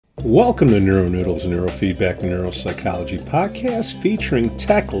Welcome to NeuroNoodles Neurofeedback and Neuropsychology podcast featuring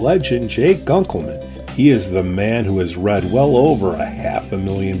tech legend Jay Gunkelman. He is the man who has read well over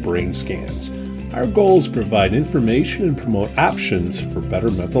 500,000 brain scans. Our goal is to provide information and promote options for better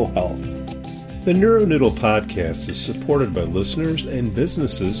mental health. The NeuroNoodle podcast is supported by listeners and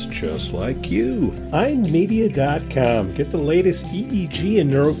businesses just like you. MindMedia.com. Get the latest EEG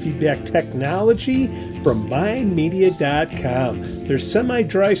and neurofeedback technology from MindMedia.com. Their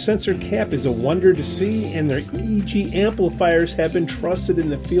semi-dry sensor cap is a wonder to see, and their EEG amplifiers have been trusted in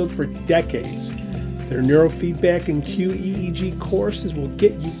the field for decades. Their neurofeedback and QEEG courses will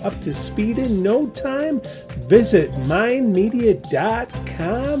get you up to speed in no time. Visit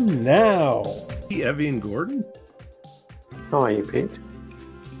MindMedia.com now. Evian Gordon. How are you, Pete?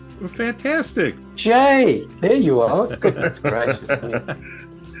 We're fantastic. Jay, there you are. Goodness gracious.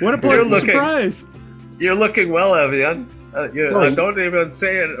 What a pleasant surprise. You're looking well, Evian. Don't even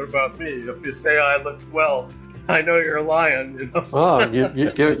say it about me. If you say I look well, I know you're lying. You know? Oh,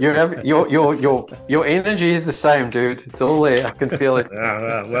 your energy is the same, dude. It's all there. I can feel it.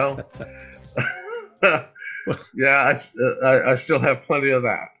 Yeah, I still have plenty of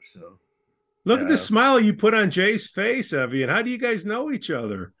that. So. Look at the smile you put on Jay's face, Evian. How do you guys know each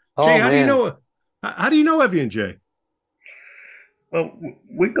other? Oh, Jay, man. How do you know Evian, Jay? Well,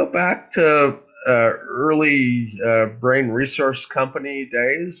 we go back to early brain resource company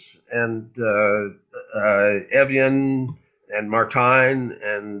days, and Evian and Martine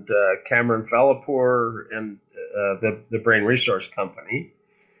and Cameron Fallapur and the brain resource company.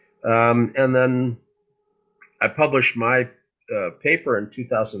 And then I published my paper in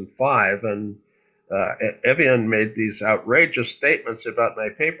 2005, and Evian made these outrageous statements about my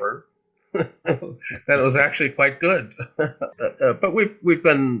paper that it was actually quite good. But we've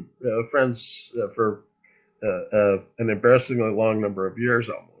been friends for an embarrassingly long number of years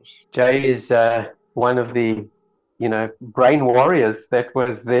almost. Jay is one of the, brain warriors that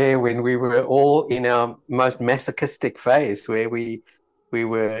was there when we were all in our most masochistic phase, where we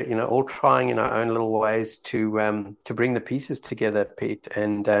were, all trying in our own little ways to bring the pieces together, Pete.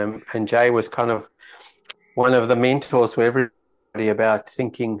 And Jay was kind of one of the mentors for everybody about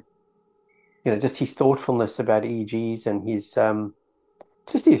thinking, just his thoughtfulness about EEGs and his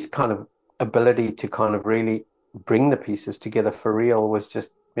just his kind of ability to kind of really bring the pieces together for real was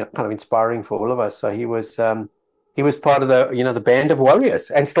just kind of inspiring for all of us. So he was part of the band of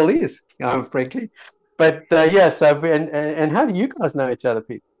warriors, and still is, frankly. But so and how do you guys know each other,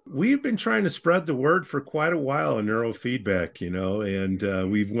 Pete? We've been trying to spread the word for quite a while in neurofeedback,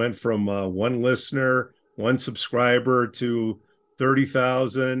 and we've went from one listener, one subscriber to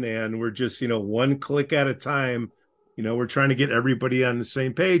 30,000, and we're just, one click at a time. We're trying to get everybody on the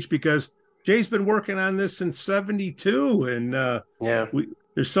same page because Jay's been working on this since 72, and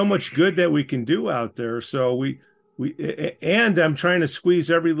there's so much good that we can do out there. So and I'm trying to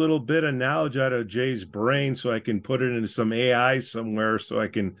squeeze every little bit of knowledge out of Jay's brain so I can put it into some AI somewhere so I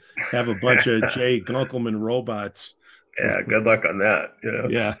can have a bunch of Jay Gunkelman robots. Yeah, good luck on that.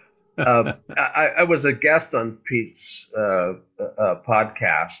 Yeah. I was a guest on Pete's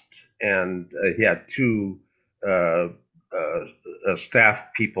podcast, and he had two staff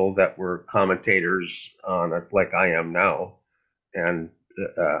people that were commentators on it, like I am now. And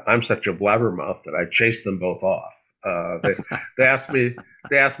I'm such a blabbermouth that I chased them both off. They asked me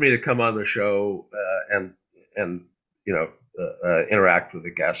to come on the show and interact with the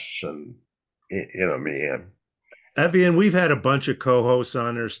guests and me. Evian, we've had a bunch of co-hosts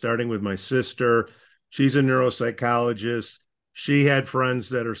on there, starting with my sister. She's a neuropsychologist. She had friends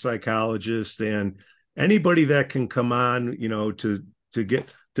that are psychologists, and anybody that can come on, to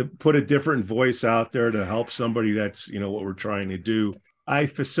put a different voice out there to help somebody. That's what we're trying to do. I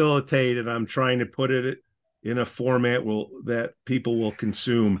facilitate, and I'm trying to put it in a format that people will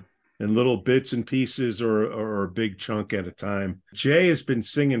consume in little bits and pieces or a big chunk at a time. Jay has been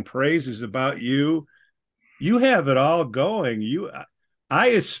singing praises about you. You have it all going. I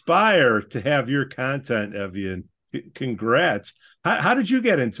aspire to have your content, Evian. Congrats. How did you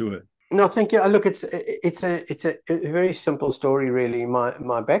get into it? No, thank you. Look, it's a very simple story, really.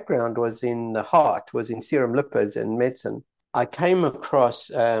 My background was in the heart, was in serum lipids and medicine. I came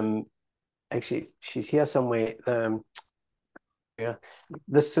across, actually, she's here somewhere. I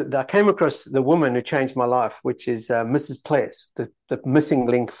came across the woman who changed my life, which is Mrs. Pless, the missing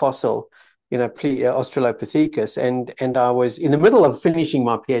link fossil, Australopithecus, and I was in the middle of finishing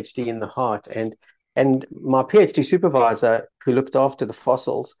my PhD in the heart, and my PhD supervisor, who looked after the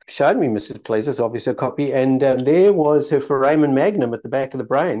fossils, showed me Mrs. Pless's, obviously a copy, and there was her foramen magnum at the back of the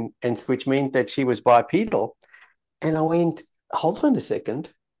brain, and which meant that she was bipedal. And I went, hold on a second,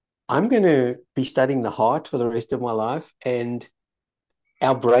 I'm going to be studying the heart for the rest of my life. And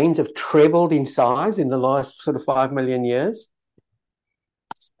our brains have trebled in size in the last sort of 5 million years.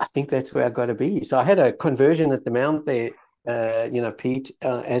 I think that's where I got to be. So I had a conversion at the Mount there, Pete,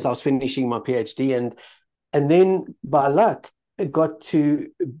 as I was finishing my PhD. And then by luck, I got to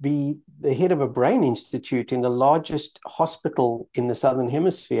be the head of a brain institute in the largest hospital in the Southern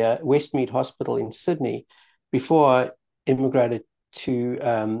Hemisphere, Westmead Hospital in Sydney, before I immigrated to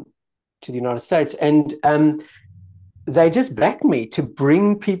the United States. And they just backed me to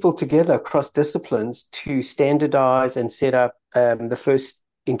bring people together across disciplines to standardize and set up the first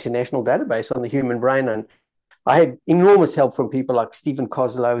international database on the human brain. And I had enormous help from people like Stephen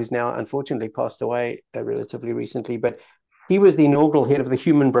Koslow, who's now unfortunately passed away relatively recently, but he was the inaugural head of the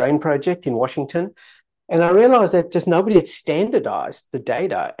Human Brain Project in Washington. And I realized that just nobody had standardized the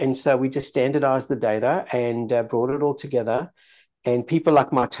data. And so we just standardized the data and brought it all together. And people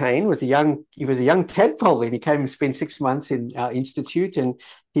like Martin was a young tadpole, and he came and spent 6 months in our institute, and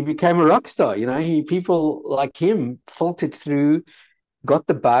he became a rock star. People like him filtered through, got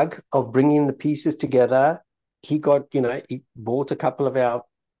the bug of bringing the pieces together. He bought a couple of our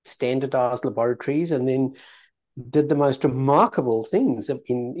standardized laboratories and then did the most remarkable things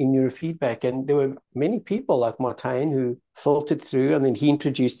in neurofeedback. And there were many people like Martin who filtered through, and then he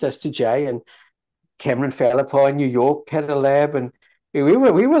introduced us to Jay, and Cameron Falliper in New York had a lab, and we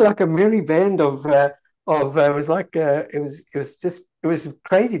were like a merry band of it was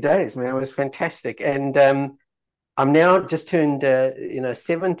crazy days, man. It was fantastic. And I'm now just turned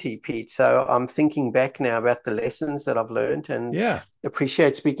 70, Pete. So I'm thinking back now about the lessons that I've learned, and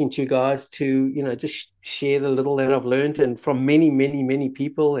appreciate speaking to you guys to just share the little that I've learned, and from many, many, many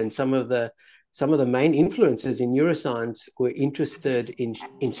people. And some of the main influencers in neuroscience were interested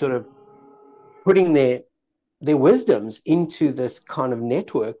in sort of putting their wisdoms into this kind of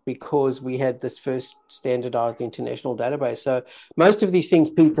network, because we had this first standardized international database. So most of these things,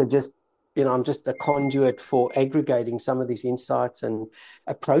 people, are just, I'm just a conduit for aggregating some of these insights and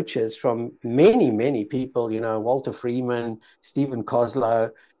approaches from many, many people, Walter Freeman, Stephen Koslow,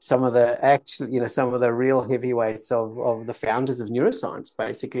 some of the real heavyweights of the founders of neuroscience,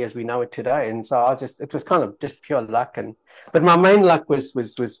 basically, as we know it today. And so it was kind of just pure luck. But my main luck was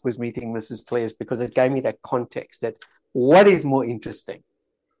meeting Mrs. Flares, because it gave me that context that what is more interesting,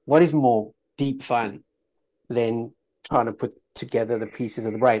 what is more deep fun than trying to put together the pieces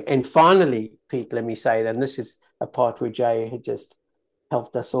of the brain. And finally, Pete, let me say, and this is a part where Jay had just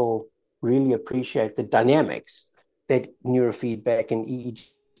helped us all really appreciate the dynamics that neurofeedback and EEG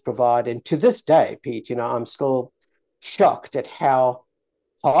provide. And to this day, Pete, I'm still shocked at how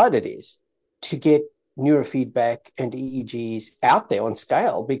hard it is to get neurofeedback and EEGs out there on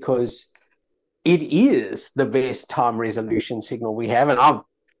scale, because it is the best time resolution signal we have. And I've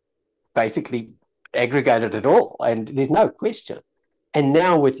basically aggregated it all, and there's no question. And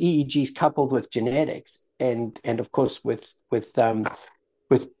now with EEGs coupled with genetics and of course with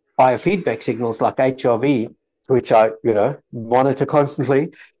biofeedback signals like HRV, which I monitor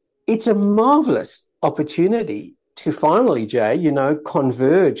constantly, it's a marvelous opportunity to finally, Jay,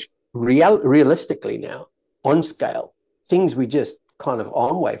 converge realistically now on scale, things we just kind of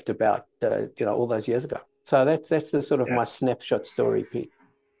arm waved about all those years ago. So that's the sort of my snapshot story, Pete.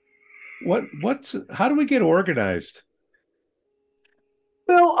 How do we get organized?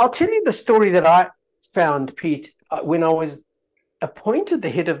 Well, I'll tell you the story that I found, Pete. When I was appointed the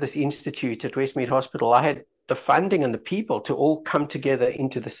head of this institute at Westmead Hospital, I had the funding and the people to all come together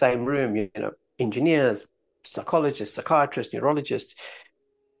into the same room, engineers, psychologists, psychiatrists, neurologists.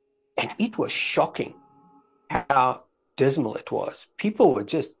 And it was shocking how dismal it was. People were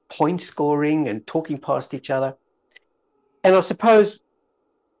just point scoring and talking past each other. And I suppose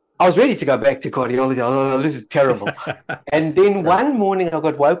I was ready to go back to cardiology. Oh, this is terrible. And then one morning I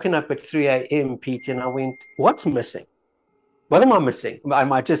got woken up at 3 a.m., Pete, and I went, what's missing? What am I missing?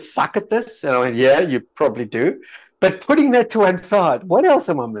 Am I just suck at this? And I went, yeah, you probably do. But putting that to one side, what else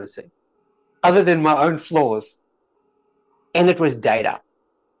am I missing other than my own flaws? And it was data.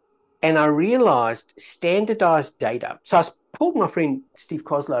 And I realized standardized data. So I called my friend Steve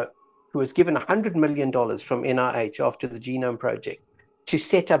Koslow, who was given $100 million from NIH after the Genome Project to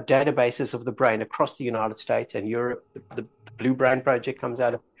set up databases of the brain across the United States and Europe. The Blue Brain Project comes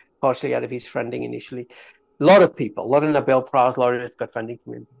partially out of his funding initially. A lot of people, a lot of Nobel Prize laureates got funding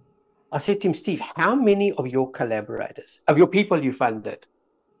from him. I said to him, Steve, how many of your collaborators, of your people you funded,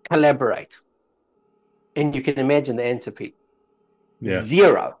 collaborate? And you can imagine the answer, Pete. Yeah.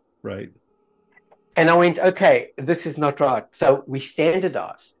 0. Right. And I went, okay, this is not right. So we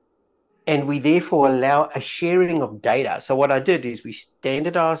standardize, and we therefore allow a sharing of data. So what I did is we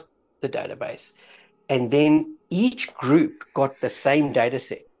standardized the database. And then each group got the same data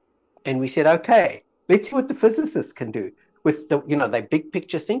set. And we said, okay, let's see what the physicists can do with the, they're big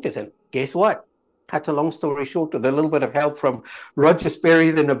picture thinkers. And guess what? Cut a long story short, with a little bit of help from Roger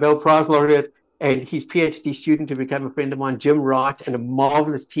Sperry, the Nobel Prize laureate, and his PhD student who became a friend of mine, Jim Wright, and a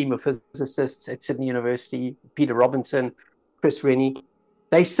marvelous team of physicists at Sydney University, Peter Robinson, Chris Rennie.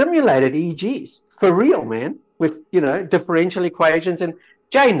 They simulated EEGs for real, man, with, differential equations. And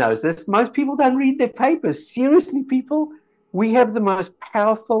Jane knows this. Most people don't read their papers. Seriously, people, we have the most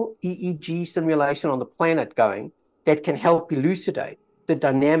powerful EEG simulation on the planet going that can help elucidate the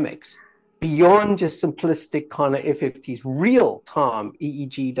dynamics beyond just simplistic kind of FFTs, real-time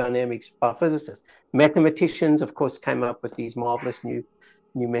EEG dynamics by physicists. Mathematicians, of course, came up with these marvelous new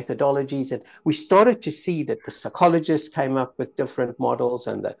methodologies. And we started to see that the psychologists came up with different models,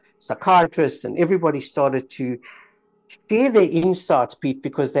 and the psychiatrists, and everybody started to share their insights, Pete,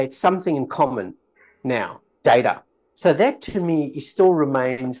 because they had something in common now, data. So that to me still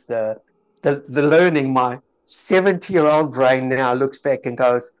remains the learning. My 70-year-old brain now looks back and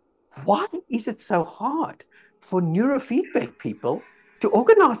goes, why is it so hard for neurofeedback people to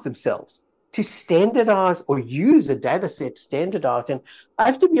organize themselves, to standardize or use a data set standardized? And I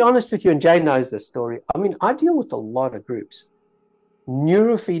have to be honest with you, and Jay knows this story. I mean, I deal with a lot of groups.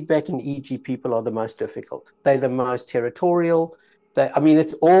 Neurofeedback and EEG people are the most difficult. They're the most territorial.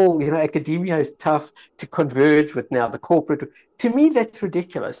 It's all, academia is tough to converge with now the corporate. To me, that's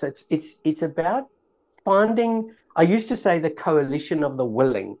ridiculous. It's about finding, I used to say, the coalition of the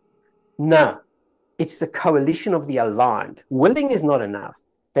willing. No, it's the coalition of the aligned. Willing is not enough.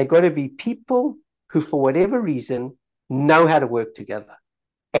 They've got to be people who, for whatever reason, know how to work together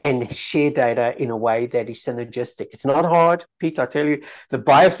and share data in a way that is synergistic. It's not hard, Pete. I tell you, the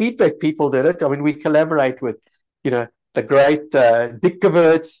biofeedback people did it. I mean, we collaborate with, the great Dick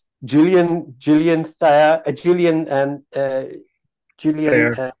Gevirtz, Julian Thayer,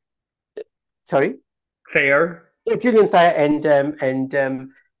 sorry? Thayer. Yeah, Julian Thayer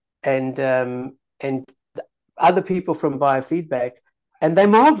and other people from biofeedback, and they're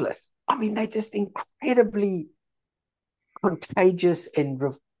marvelous. I mean, they're just incredibly contagious and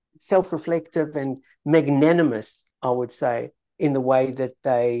self-reflective and magnanimous, I would say, in the way that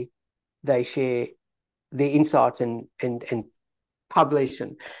they share their insights and publish.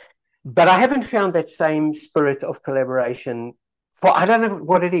 But I haven't found that same spirit of collaboration I don't know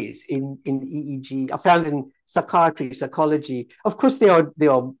what it is in EEG. I found in psychiatry, psychology. Of course, there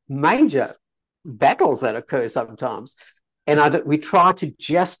are major battles that occur sometimes, and we try to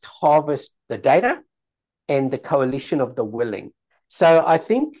just harvest the data and the coalition of the willing. So I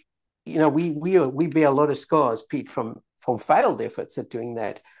think we bear a lot of scars, Pete, from failed efforts at doing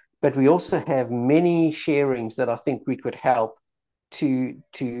that, but we also have many sharings that I think we could help to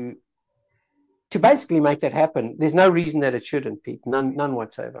basically make that happen. There's no reason that it shouldn't, Pete. None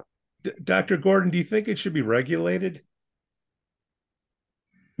whatsoever. Dr. Gordon, do you think it should be regulated?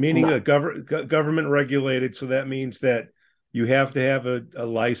 Meaning No. a government regulated, so that means that you have to have a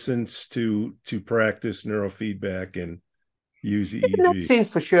license to practice neurofeedback and use EEG. In that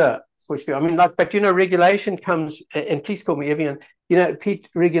sense, for sure. I mean, but regulation comes, and please call me Evian. Pete,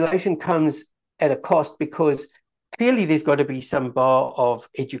 regulation comes at a cost, because clearly there's got to be some bar of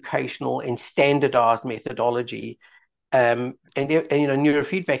educational and standardized methodology. And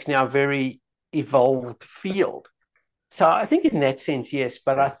neurofeedback's now a very evolved field. So I think in that sense, yes,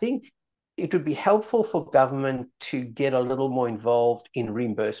 but I think it would be helpful for government to get a little more involved in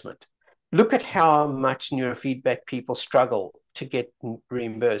reimbursement. Look at how much neurofeedback people struggle to get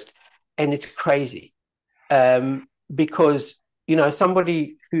reimbursed. And it's crazy, because,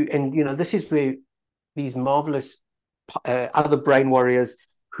 somebody who, and, this is where these marvelous other brain warriors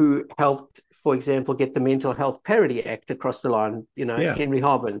who helped, for example, get the Mental Health Parity Act across the line, Henry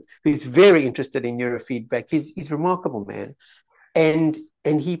Harbin, who's very interested in neurofeedback. He's a remarkable man. And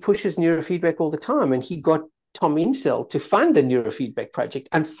he pushes neurofeedback all the time. And he got Tom Insel to fund a neurofeedback project,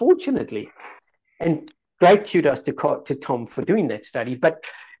 unfortunately. And great kudos to Tom for doing that study. But,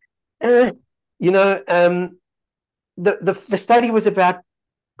 the study was about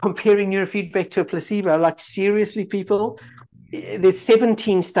comparing neurofeedback to a placebo. Like, seriously, people, there's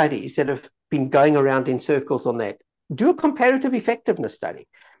 17 studies that have been going around in circles on that. Do a comparative effectiveness study.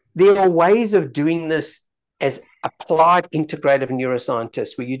 There are ways of doing this as applied integrative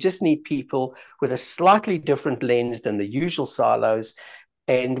neuroscientists, where you just need people with a slightly different lens than the usual silos.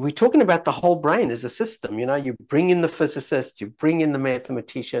 And we're talking about the whole brain as a system. You bring in the physicists, you bring in the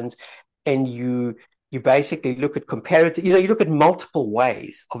mathematicians, and you basically look at comparative, you look at multiple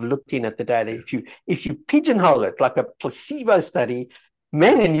ways of looking at the data. If you pigeonhole it like a placebo study,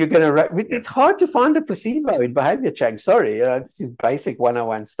 man, you're going to. It's hard to find a placebo in behavior change. Sorry, this is basic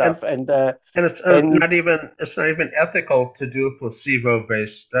 101 stuff, and it's not even ethical to do a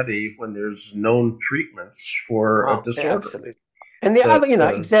placebo-based study when there's known treatments for a disorder. Absolutely. And the other,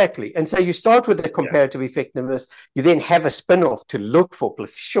 exactly. And so you start with the comparative effectiveness. You then have a spin-off to look for,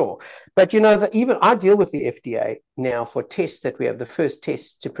 sure. But, even I deal with the FDA now for tests that we have, the first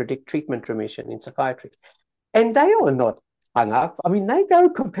tests to predict treatment remission in psychiatry. And they are not hung up. I mean, they go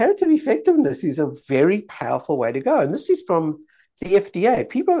comparative effectiveness is a very powerful way to go. And this is from the FDA.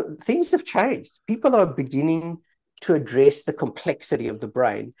 Things have changed. People are beginning to address the complexity of the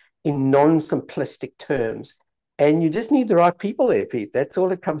brain in non-simplistic terms. And you just need the right people there, Pete. That's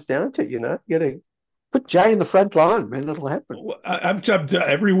all it comes down to, You got to put Jay in the front line, man. It'll happen. I'm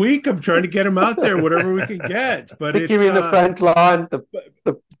every week. I'm trying to get him out there, whatever we can get. But Stick him in the front line. The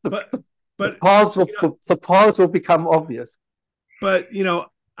paths will become obvious. But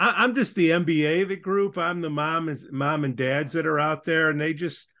I'm just the MBA of the group. I'm the mom and dads that are out there, and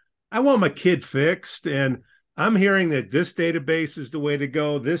I want my kid fixed, and I'm hearing that this database is the way to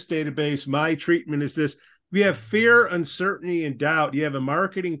go. This database, my treatment is this. We have fear, uncertainty, and doubt. You have a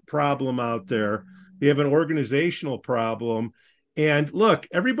marketing problem out there. You have an organizational problem. And look,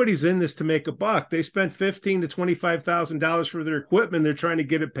 everybody's in this to make a buck. They spent $15,000 to $25,000 for their equipment. They're trying to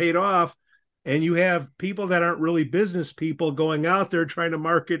get it paid off. And you have people that aren't really business people going out there trying to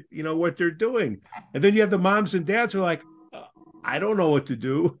market, what they're doing. And then you have the moms and dads who are like, I don't know what to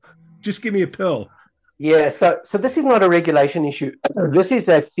do. Just give me a pill. Yeah, so this is not a regulation issue. This is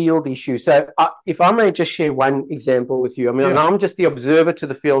a field issue. So if I may just share one example with you. I mean, I'm just the observer to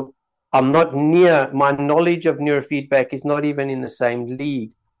the field. I'm not my knowledge of neurofeedback is not even in the same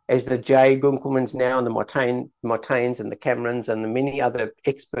league as the Jay Gunkelmans now and the Martains and the Camerons and the many other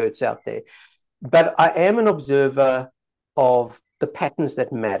experts out there. But I am an observer of the patterns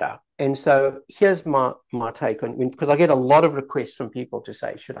that matter. And so here's my take on, because I get a lot of requests from people to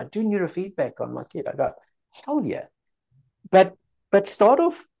say, should I do neurofeedback on my kid? I go, hell yeah. But start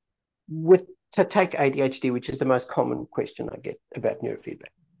off to take ADHD, which is the most common question I get about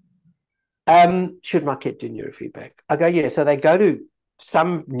neurofeedback. Should my kid do neurofeedback? I go, yeah. So they go to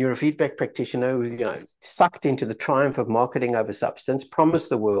some neurofeedback practitioner who's, sucked into the triumph of marketing over substance, promised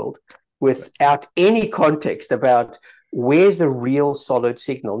the world without any context about where's the real solid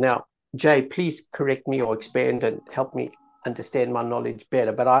signal. Now, Jay, please correct me or expand and help me understand my knowledge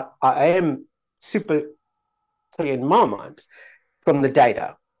better. But I am super clear in my mind from the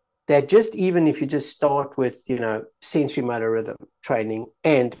data that just even if you just start with, sensory motor rhythm training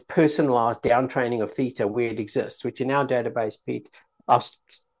and personalized down training of theta where it exists, which in our database, Pete, I've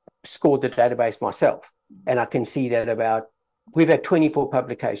scored the database myself. And I can see that we've had 24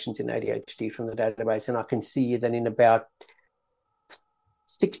 publications in ADHD from the database, and I can see that in about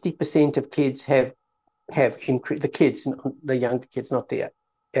 60% of kids have increased, the younger kids, not the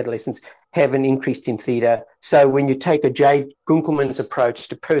adolescents, have an increase in theta. So when you take a Jay Gunkelman's approach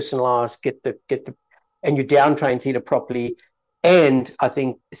to personalize, and you down train theta properly, and I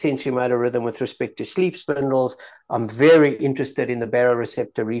think sensory motor rhythm with respect to sleep spindles, I'm very interested in the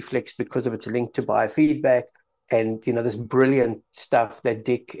baroreceptor reflex because of its link to biofeedback. And, this brilliant stuff that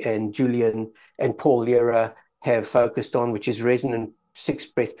Dick and Julian and Paul Lehrer have focused on, which is resonant 6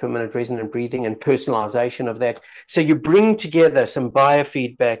 breaths per minute resonant breathing and personalization of that. So you bring together some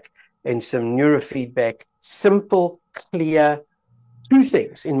biofeedback and some neurofeedback, simple, clear, three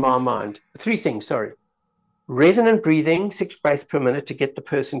things, sorry. Resonant breathing, 6 breaths per minute to get the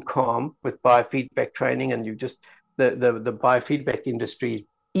person calm with biofeedback training. And the biofeedback industry is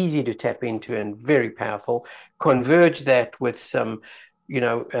easy to tap into and very powerful. Converge that with some,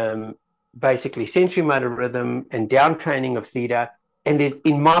 basically sensory motor rhythm and down training of theta. And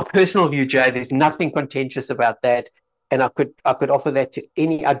in my personal view, Jay, there's nothing contentious about that. And I could offer that to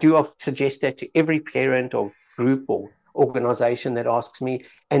suggest that to every parent or group or organization that asks me,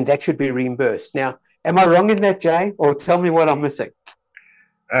 and that should be reimbursed. Now, am I wrong in that, Jay? Or tell me what I'm missing.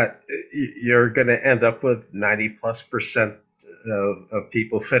 You're going to end up with 90+% of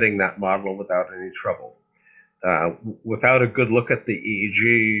people fitting that model without any trouble. Without a good look at the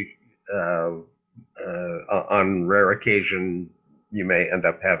EEG, on rare occasion, you may end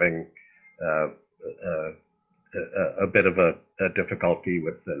up having a bit of a difficulty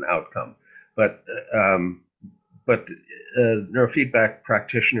with an outcome. But neurofeedback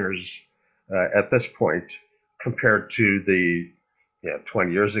practitioners at this point, compared to the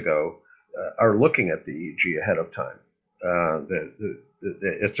 20 years ago, are looking at the EEG ahead of time.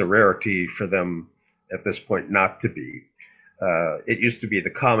 It's a rarity for them at this point not to be. It used to be the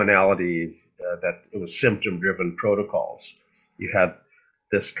commonality that it was symptom-driven protocols. You had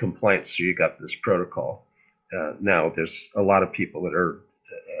this complaint, so you got this protocol. Now there's a lot of people that are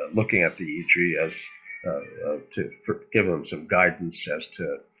looking at the EEG as to give them some guidance as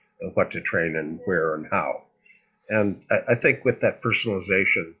to what to train and where and how. And I think with that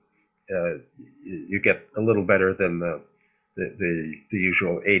personalization, you get a little better than the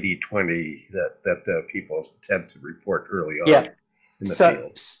usual 80-20 that people tend to report early on in the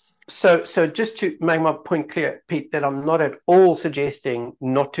field. So just to make my point clear, Pete, that I'm not at all suggesting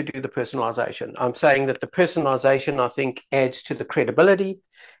not to do the personalization. I'm saying that the personalization, I think, adds to the credibility.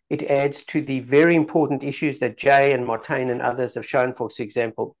 It adds to the very important issues that Jay and Martijn and others have shown, for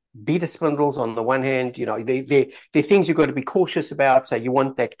example, beta spindles on the one hand, they're things you've got to be cautious about. So you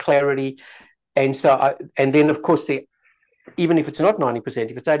want that clarity. And so, and then of course, even if it's not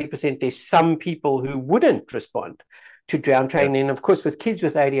 90%, if it's 80%, there's some people who wouldn't respond to down training. Yeah. And of course, with kids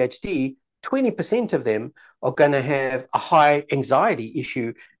with ADHD, 20% of them are going to have a high anxiety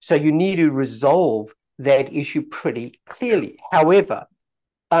issue. So you need to resolve that issue pretty clearly. However,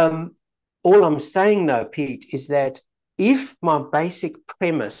 all I'm saying though, Pete, is that if my basic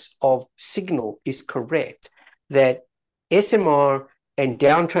premise of signal is correct, that SMR and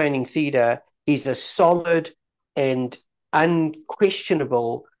down training theta is a solid and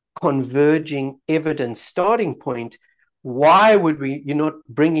unquestionable converging evidence starting point, why would you not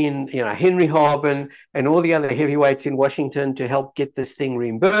bring in Henry Harbin and all the other heavyweights in Washington to help get this thing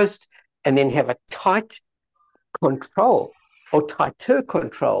reimbursed, and then have a tight control or tighter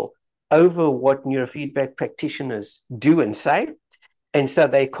control over what neurofeedback practitioners do and say? And so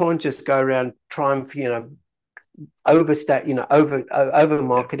they can't just go around trying, overstate, over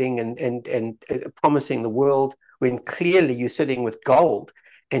marketing and promising the world, when clearly you're sitting with gold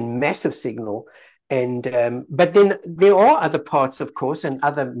and massive signal. And but then there are other parts, of course, and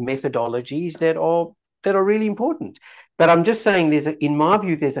other methodologies that are really important. But I'm just saying, in my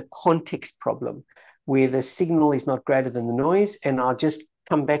view, there's a context problem where the signal is not greater than the noise. And I'll just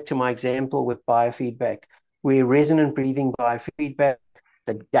come back to my example with biofeedback, where resonant breathing biofeedback,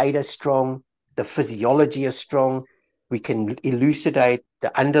 the data is strong, the physiology is strong. We can elucidate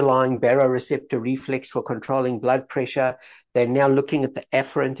the underlying baroreceptor reflex for controlling blood pressure. They're now looking at the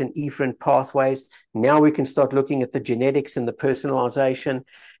afferent and efferent pathways. Now we can start looking at the genetics and the personalization.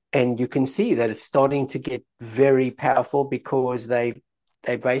 And you can see that it's starting to get very powerful, because they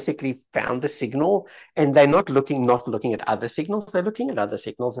basically found the signal, and they're not looking at other signals. They're looking at other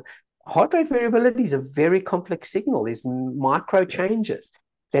signals. Heart rate variability is a very complex signal. There's micro changes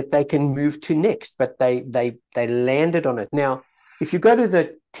that they can move to next, but they landed on it. Now, if you go to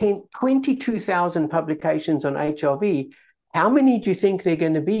the 22,000 publications on HRV, how many do you think they're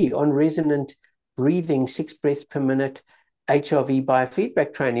going to be on resonant breathing, 6 breaths per minute HRV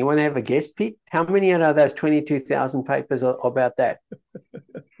biofeedback training? You want to have a guess, Pete? How many out of those 22,000 papers are about that?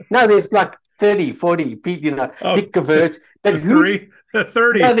 No, there's like 30, 40, Pete, big converts. But 30.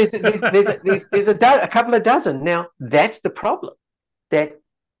 No, there's a couple of dozen. Now, that's the problem.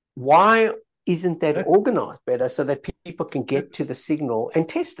 Why isn't that organized better so that people can get to the signal and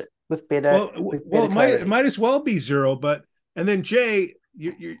test it with better? It might as well be zero. And then Jay,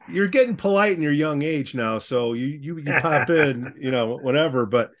 you're getting polite in your young age now, so you pop in, whatever.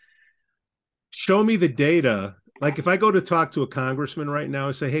 But show me the data. Like if I go to talk to a congressman right now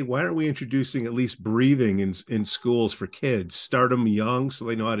and say, hey, why aren't we introducing at least breathing in schools for kids? Start them young so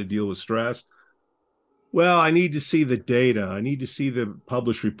they know how to deal with stress. Well, I need to see the data. I need to see the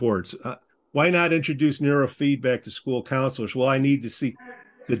published reports. Why not introduce neurofeedback to school counselors? Well, I need to see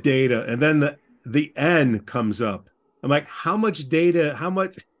the data. And then the N comes up. I'm like, how much data? How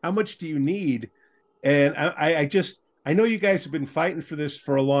much do you need? And I know you guys have been fighting for this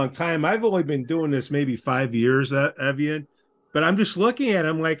for a long time. I've only been doing this maybe 5 years at Evian, but I'm just looking at it.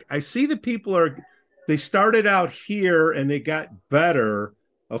 I'm like, I see the people they started out here and they got better.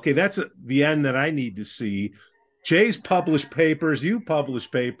 Okay, that's the end that I need to see. Jay's published papers. You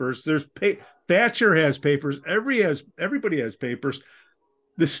publish papers. Thatcher has papers. Everybody has papers.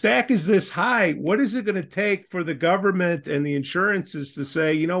 The stack is this high. What is it going to take for the government and the insurances to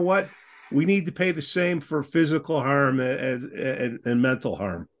say, you know what, we need to pay the same for physical harm and mental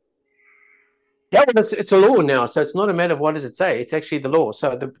harm? Yeah, well, it's a law now, so it's not a matter of what does it say. It's actually the law.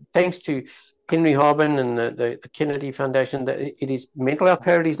 So thanks to Henry Harbin and the Kennedy Foundation, it is mental health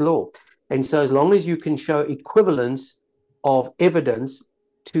parity's law. And so as long as you can show equivalence of evidence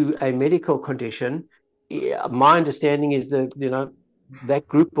to a medical condition, my understanding is that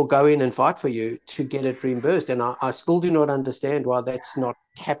group will go in and fight for you to get it reimbursed. And I still do not understand why that's not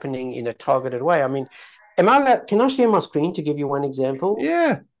happening in a targeted way. I mean, can I share my screen to give you one example?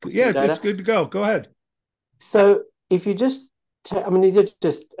 Yeah, it's good to go. Go ahead. So if you just I mean,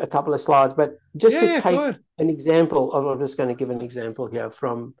 just a couple of slides, but just to Go take ahead. an example, I'm just going to give an example here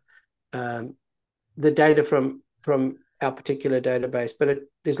from the data from our particular database, but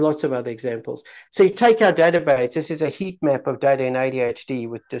there's lots of other examples. So you take our database. This is a heat map of data in ADHD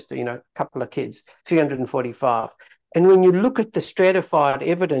with just a couple of kids, 345. And when you look at the stratified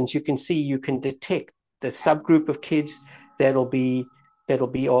evidence, you can see you can detect the subgroup of kids that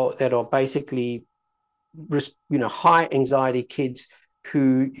are basically high anxiety kids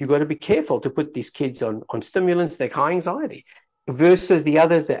who you've got to be careful to put these kids on stimulants. They're high anxiety versus the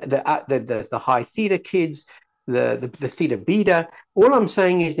others, the high theta kids, the theta beta. All I'm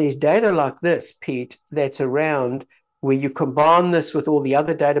saying is there's data like this, Pete, that's around where you combine this with all the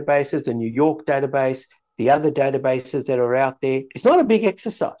other databases, the New York database, the other databases that are out there. It's not a big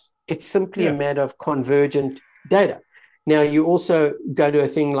exercise. It's simply a matter of convergent data. Now, you also go to a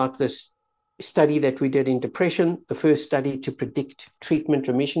thing like this study that we did in depression, the first study to predict treatment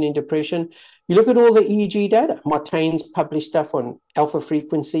remission in depression. You look at all the EEG data. Martin's published stuff on alpha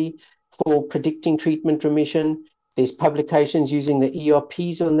frequency for predicting treatment remission. There's publications using the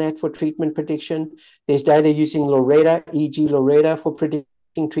ERPs on that for treatment prediction. There's data using Loretta, EEG Loretta for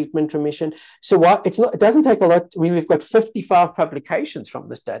predicting treatment remission. So it doesn't take a lot. I mean, we've got 55 publications from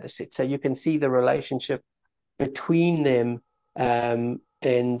this data set. So you can see the relationship between them and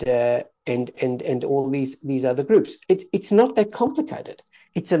all these other groups. It's not that complicated.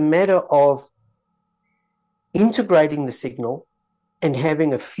 It's a matter of integrating the signal and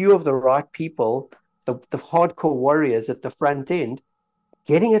having a few of the right people, the hardcore warriors at the front end,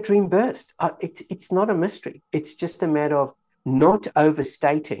 getting it reimbursed. It's not a mystery. It's just a matter of not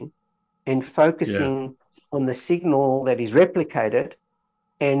overstating and focusing on the signal that is replicated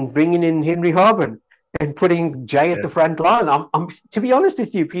and bringing in Henry Harbin and putting Jay at the front line. I'm to be honest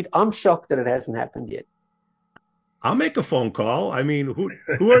with you, Pete, I'm shocked that it hasn't happened yet. I'll make a phone call. I mean, who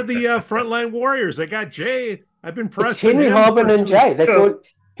are the frontline warriors? I got Jay. I've been pressing. It's Henry Harbin and Jay. That's all.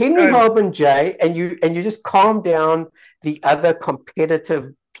 Henry Harbin, Jay, and you just calm down the other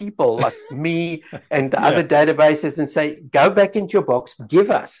competitive people like me and the other databases and say, go back into your box, give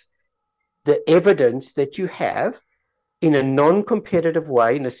us the evidence that you have in a non-competitive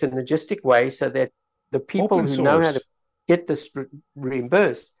way, in a synergistic way, so that the people who know how to get this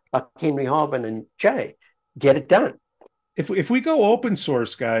reimbursed, like Henry Harbin and Jay, get it done. If we go open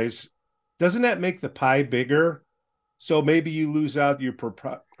source, guys, doesn't that make the pie bigger? So maybe you lose out your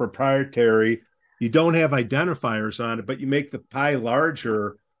proprietary. You don't have identifiers on it, but you make the pie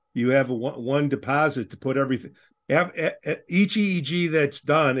larger. You have one deposit to put everything. Each EEG that's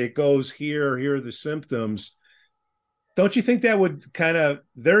done, it goes here. Here are the symptoms. Don't you think that would kind of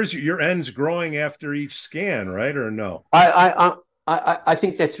there's your ends growing after each scan, right? Or no? I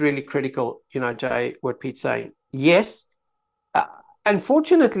think that's really critical, Jay, what Pete's saying. Yes.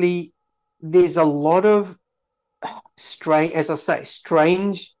 Unfortunately, there's a lot of strange.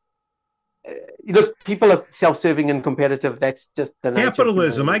 Look, people are self-serving and competitive. That's just the nature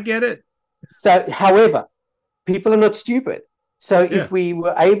capitalism. I get it. So, however, people are not stupid. So if we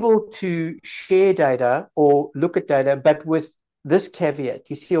were able to share data or look at data, but with this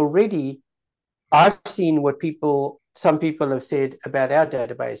caveat, you see already, I've seen what some people have said about our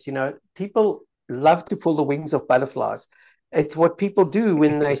database. People love to pull the wings of butterflies. It's what people do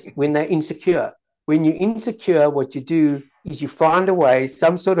when they're insecure. When you're insecure, what you do is you find a way,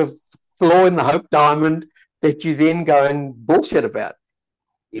 some sort of flaw in the hope diamond that you then go and bullshit about.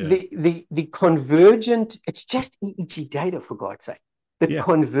 The convergent, it's just EEG data, for God's sake. The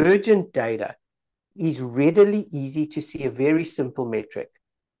convergent data is readily easy to see a very simple metric.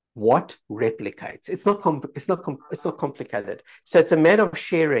 What replicates? It's not complicated. So it's a matter of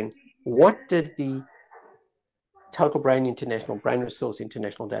sharing. What did the Total Brain Resource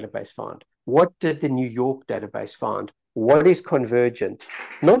International database find? What did the New York database find? What is convergent?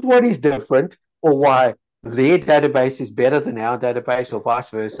 Not what is different or why their database is better than our database or vice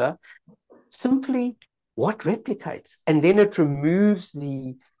versa. Simply what replicates. And then it removes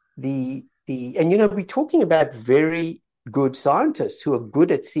and we're talking about very good scientists who are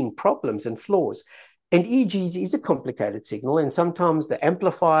good at seeing problems and flaws. And EEG is a complicated signal, and sometimes the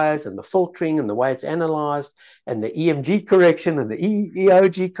amplifiers and the filtering and the way it's analyzed and the EMG correction and the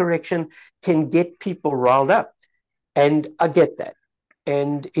EOG correction can get people riled up. And I get that.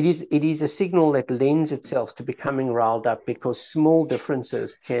 And it is a signal that lends itself to becoming riled up because small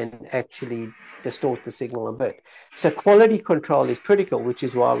differences can actually distort the signal a bit. So quality control is critical, which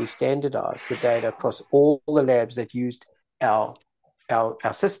is why we standardize the data across all the labs that used our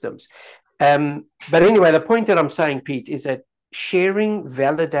systems. But anyway, the point that I'm saying, Pete, is that sharing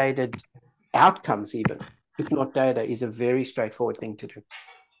validated outcomes even, if not data, is a very straightforward thing to do.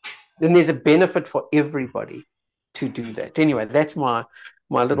 Then there's a benefit for everybody to do that. Anyway, that's my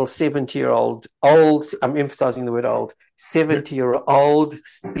little 70-year-old, old, I'm emphasizing the word old, 70-year-old,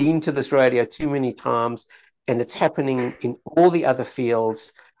 been to this radio too many times, and it's happening in all the other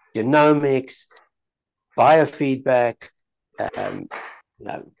fields, genomics, biofeedback,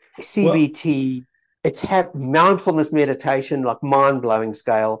 CBT. It's mindfulness meditation, like mind-blowing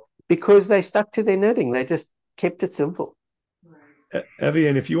scale, because they stuck to their knitting. They just kept it simple.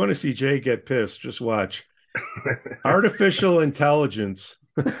 Evian, if you want to see Jay get pissed, just watch. Artificial intelligence.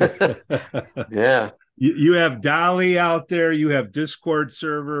 Yeah. You have Dolly out there. You have Discord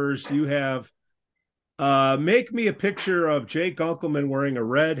servers. You have make me a picture of Jay Gunkelman wearing a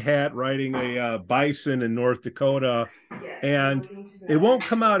red hat riding a bison in North Dakota. And it won't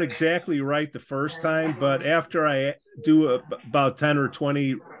come out exactly right the first time, but after I do about 10 or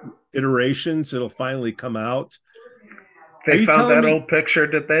 20 iterations, it'll finally come out. They found that old picture,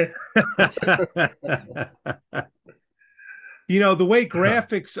 did they? The way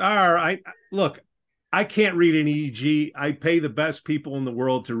graphics are, I can't read an EEG. I pay the best people in the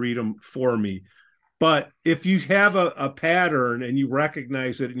world to read them for me. But if you have a pattern and you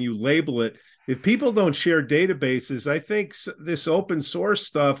recognize it and you label it, if people don't share databases, I think this open source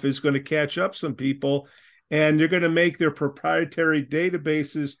stuff is going to catch up some people, and they're going to make their proprietary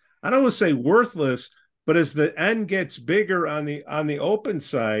databases, I don't want to say worthless, but as the N gets bigger on the open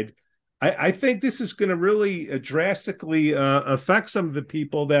side, I think this is going to really drastically affect some of the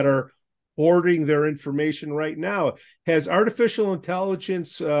people that are hoarding their information right now. Has artificial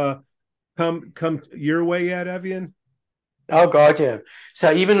intelligence come your way yet, Evian? Oh God, yeah.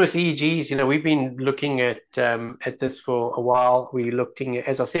 So even with EEGs, we've been looking at this for a while. We're looking at,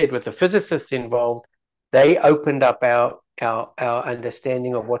 as I said, with the physicists involved, they opened up our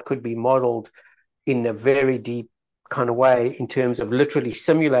understanding of what could be modeled in a very deep kind of way in terms of literally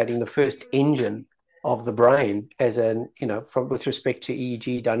simulating the first engine of the brain as with respect to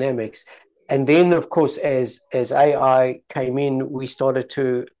EEG dynamics. And then, of course, as AI came in, we started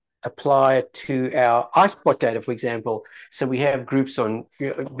to apply it to our iSpot data, for example. So we have groups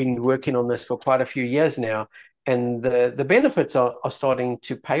been working on this for quite a few years now, and the benefits are starting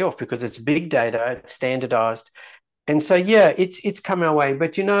to pay off because it's big data, it's standardized. And so, yeah, it's come our way.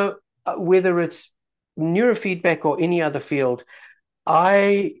 But, whether it's neurofeedback or any other field,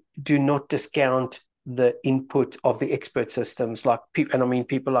 I do not discount the input of the expert systems, like people, and I mean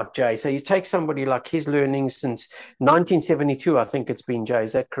people like Jay. So you take somebody like his learnings since 1972, I think it's been, Jay,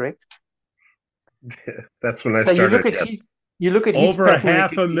 is that correct? Yeah, that's when I started. You look at his over a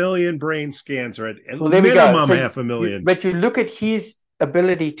 500,000 brain scans, right? Well, there we go. So 500,000. But you look at his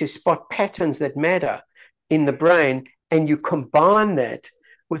ability to spot patterns that matter in the brain, and you combine that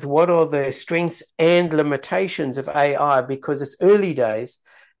with what are the strengths and limitations of AI, because it's early days.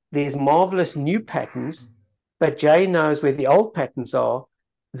 There's marvelous new patterns, but Jay knows where the old patterns are.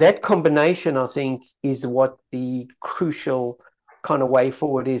 That combination, I think, is what the crucial kind of way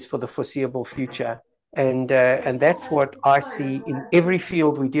forward is for the foreseeable future. And that's what I see in every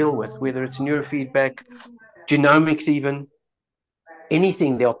field we deal with, whether it's neurofeedback, genomics, even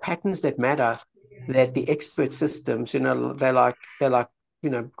anything. There are patterns that matter that the expert systems, they're like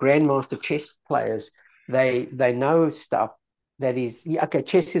grandmaster chess players. They know stuff that is, okay,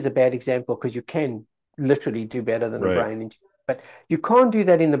 chess is a bad example because you can literally do better than the brain, but you can't do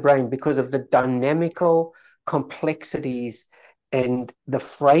that in the brain because of the dynamical complexities and the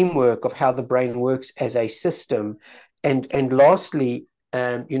framework of how the brain works as a system. And lastly,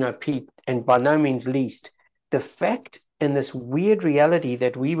 Pete, and by no means least, the fact and this weird reality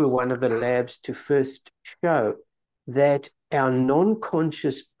that we were one of the labs to first show that our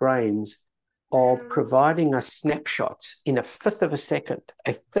non-conscious brains are providing us snapshots in a fifth of a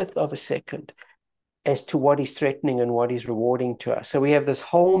second as to what is threatening and what is rewarding to us. So we have this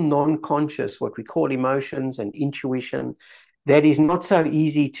whole non-conscious, what we call emotions and intuition, that is not so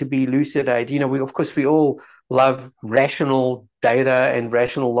easy to be elucidated. We all love rational data and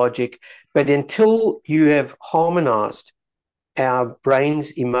rational logic, but until you have harmonized our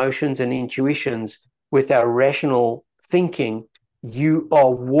brain's emotions and intuitions with our rational thinking, you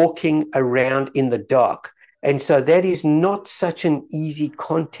are walking around in the dark. And so that is not such an easy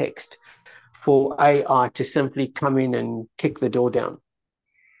context for AI to simply come in and kick the door down.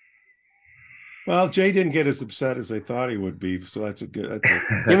 Well, Jay didn't get as upset as I thought he would be, so that's a good.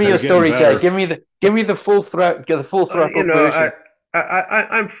 Give me your story, Jay. Give me the full throat. The full throat version.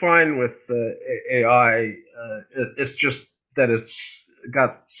 I'm fine with AI. It's just that it's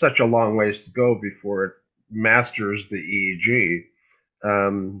got such a long ways to go before it masters the EEG.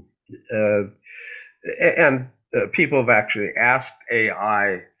 and people have actually asked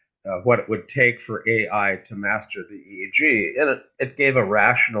AI what it would take for AI to master the EEG, and it gave a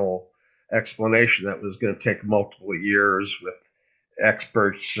rational explanation that was going to take multiple years with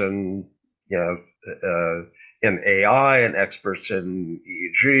experts and you know in AI and experts in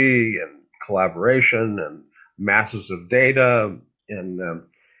EEG and collaboration and masses of data and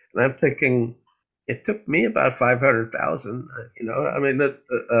I'm thinking it took me about 500,000. I mean,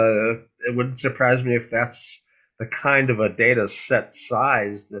 it wouldn't surprise me if that's the kind of a data set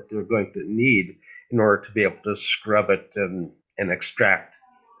size that they're going to need in order to be able to scrub it and extract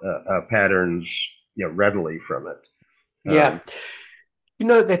patterns, readily from it. Yeah.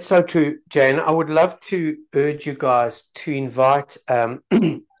 That's so true, Jane. I would love to urge you guys to invite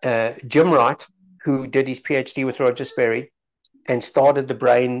Jim Wright, who did his PhD with Roger Sperry and started the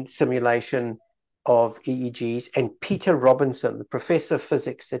brain simulation of EEGs, and Peter Robinson, the professor of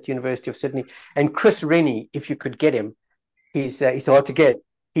physics at University of Sydney, and Chris Rennie, if you could get him. He's hard to get.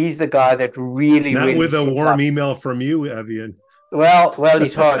 He's the guy that really, Not really with a warm up. email from you, Evian. Well,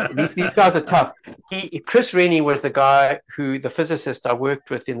 he's hard. These guys are tough. Chris Rennie was the guy the physicist I worked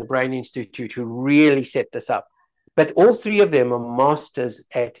with in the Brain Institute, who really set this up. But all three of them are masters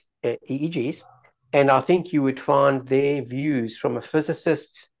at EEGs, and I think you would find their views from a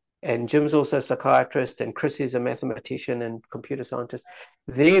physicist, and Jim's also a psychiatrist, and Chris is a mathematician and computer scientist.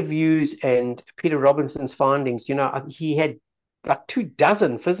 Their views and Peter Robinson's findings. He had like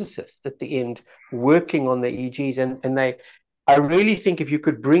 24 physicists at the end working on the EEGs, and they. I really think if you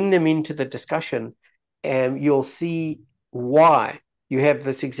could bring them into the discussion, you'll see why. You have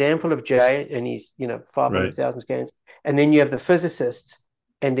this example of Jay and his, 500,000 scans, and then you have the physicists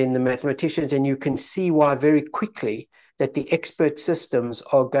and then the mathematicians, and you can see why very quickly that the expert systems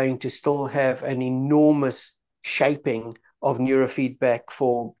are going to still have an enormous shaping of neurofeedback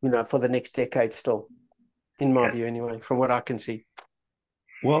for the next decade still, in my view anyway, from what I can see.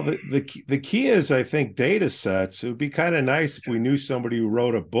 Well, the key is, I think, data sets. It would be kind of nice if we knew somebody who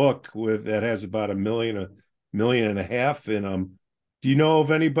wrote a book that has about a million and a half in them. Do you know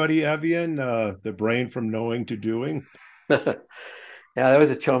of anybody, Evian? The Brain from Knowing to Doing? Yeah, that was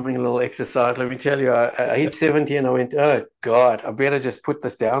a charming little exercise. Let me tell you, I hit 70 and I went, oh God, I better just put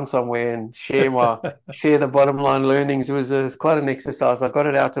this down somewhere and share the bottom line learnings. It was quite an exercise. I got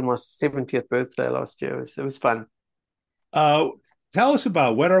it out on my 70th birthday last year. It was fun. Tell us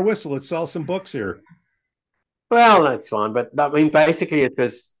about Wet Our Whistle. Let's sell some books here. Well, that's fine, but I mean, basically, it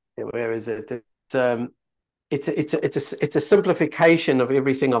was. Where is it? It's a simplification of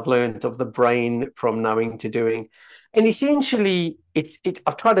everything I've learned of the brain from knowing to doing, and essentially,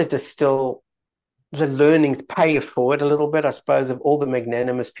 I've tried to distill the learnings, pay it forward a little bit, I suppose, of all the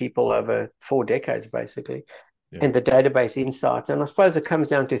magnanimous people over 4 decades, basically. Yeah. And the database insights. And I suppose it comes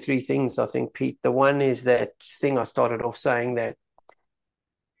down to 3 things, I think, Pete. The one is that thing I started off saying, that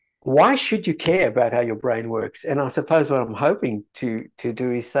why should you care about how your brain works? And I suppose what I'm hoping to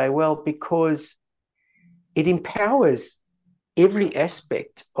do is say, well, because it empowers every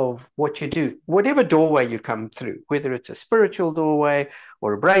aspect of what you do, whatever doorway you come through, whether it's a spiritual doorway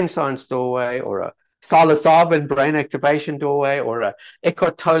or a brain science doorway or a psilocybin brain activation doorway or a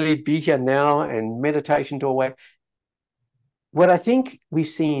Eckhart Tolle be here now and meditation doorway. What I think we've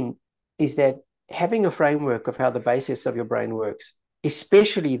seen is that having a framework of how the basis of your brain works,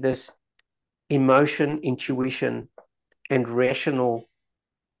 especially this emotion, intuition, and rational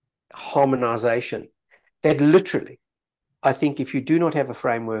harmonization, that literally, I think if you do not have a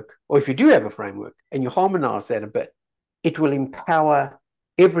framework, or if you do have a framework and you harmonize that a bit, it will empower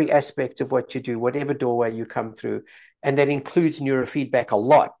every aspect of what you do, whatever doorway you come through. And that includes neurofeedback a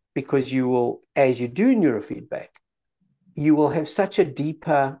lot, because you will, as you do neurofeedback, you will have such a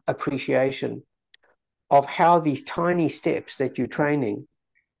deeper appreciation of how these tiny steps that you're training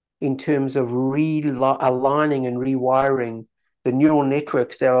in terms of realigning and rewiring the neural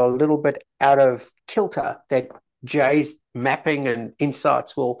networks that are a little bit out of kilter, that Jay's mapping and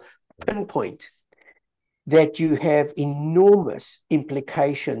insights will pinpoint, that you have enormous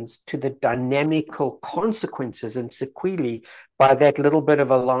implications to the dynamical consequences and sequelae by that little bit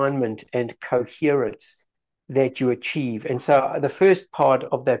of alignment and coherence that you achieve. And so the first part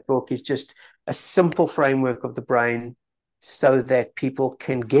of that book is just a simple framework of the brain so that people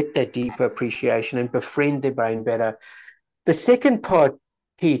can get that deeper appreciation and befriend their brain better. The second part,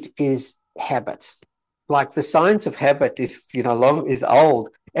 Pete, is habits. Like the science of habit is, is old,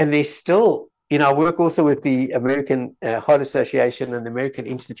 and there's still, I work also with the American Heart Association and the American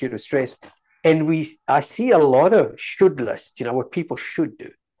Institute of Stress, and I see a lot of should lists, what people should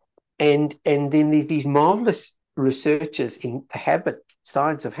do. And then these marvelous researchers in the habit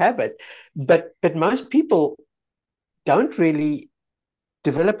science of habit, but most people don't really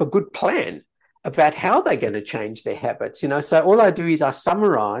develop a good plan about how they're going to change their habits. So all I do is I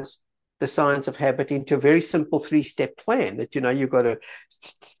summarize the science of habit into a very simple 3-step plan that, you've got to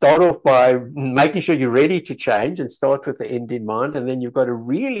start off by making sure you're ready to change and start with the end in mind. And then you've got to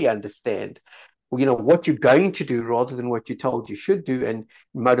really understand, what you're going to do rather than what you're told you should do, and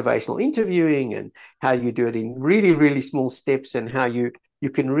motivational interviewing, and how you do it in really, really small steps, and how you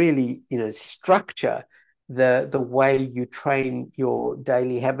can really, structure the way you train your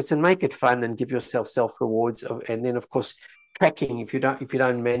daily habits and make it fun and give yourself self-rewards. And then, of course, tracking. If you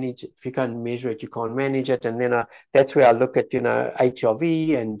don't manage it, if you can't measure it, you can't manage it. And then that's where I look at,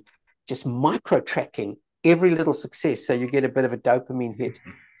 HRV and just micro tracking every little success, so you get a bit of a dopamine hit.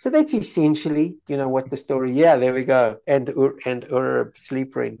 So that's essentially, what the story. Yeah, there we go. And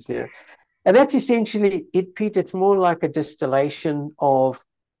sleep rings. Yeah, and that's essentially it, Pete. It's more like a distillation of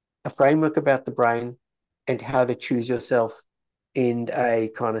a framework about the brain and how to choose yourself in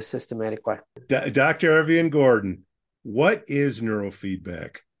a kind of systematic way. Dr. Evian Gordon, what is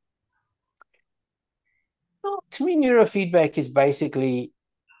neurofeedback? Well, to me, neurofeedback is basically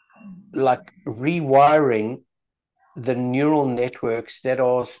like rewiring the neural networks that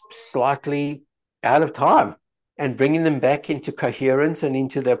are slightly out of time and bringing them back into coherence and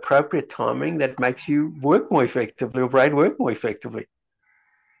into the appropriate timing that makes you work more effectively, your brain work more effectively.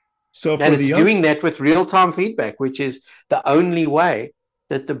 So and it's doing that with real-time feedback, which is the only way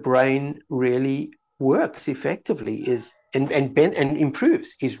that the brain really works effectively and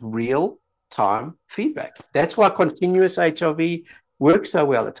improves, is real-time feedback. That's why continuous HRV works so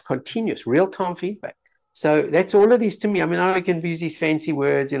well. It's continuous, real-time feedback. So that's all it is to me. I mean, I can use these fancy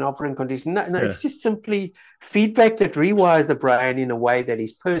words in offering condition. No, it's just simply feedback that rewires the brain in a way that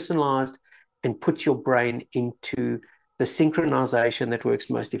is personalized and puts your brain into the synchronization that works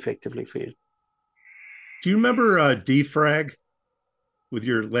most effectively for you. Do you remember defrag with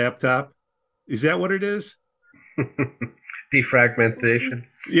your laptop? Is that what it is? Defragmentation.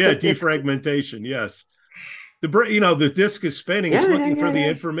 Yeah, defragmentation. Yes. The disk is spinning. It's looking for the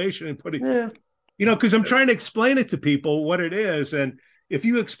information and putting. Yeah. Because I'm trying to explain it to people what it is, and if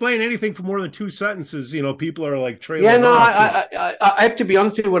you explain anything for more than 2 sentences, people are like trailing off. I have to be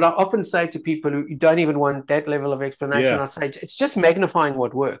honest with you. What I often say to people who don't even want that level of explanation, I say it's just magnifying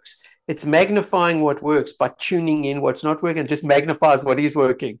what works. It's magnifying what works by tuning in what's not working. It just magnifies what is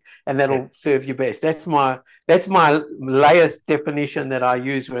working, and that'll serve you best. That's my layest definition that I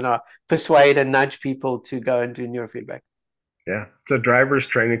use when I persuade and nudge people to go and do neurofeedback. Yeah, it's a driver's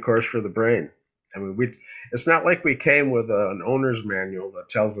training course for the brain. I mean, it's not like we came with an owner's manual that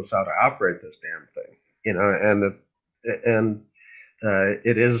tells us how to operate this damn thing, and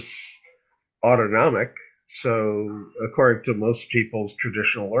it is autonomic. So according to most people's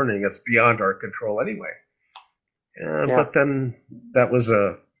traditional learning, it's beyond our control anyway. But then that was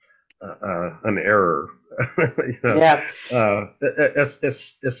an error.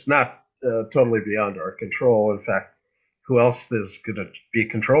 It's not totally beyond our control. In fact, who else is going to be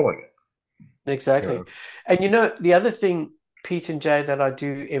controlling it? Exactly. And the other thing, Pete and Jay, that I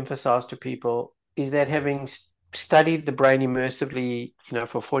do emphasize to people is that having studied the brain immersively,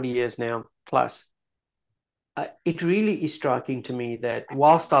 for 40 years now plus, it really is striking to me that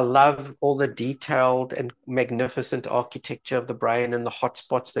whilst I love all the detailed and magnificent architecture of the brain and the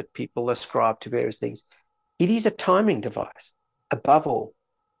hotspots that people ascribe to various things, it is a timing device. Above all,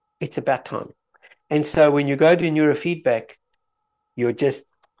 it's about timing. And so when you go to neurofeedback, you're just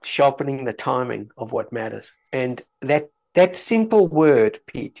sharpening the timing of what matters. And that simple word,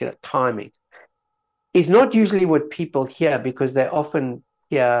 Pete, timing, is not usually what people hear, because they often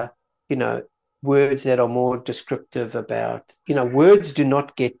hear, words that are more descriptive about, words do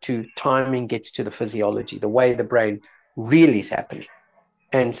not get to timing, gets to the physiology, the way the brain really is happening.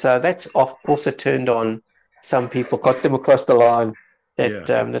 And so that's also turned on some people, got them across the line,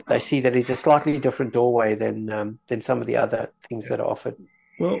 that they see that is a slightly different doorway than some of the other things that are offered.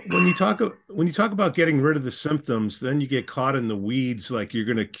 Well, when you talk about getting rid of the symptoms, then you get caught in the weeds, like you're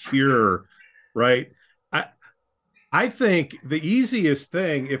going to cure, right? I think the easiest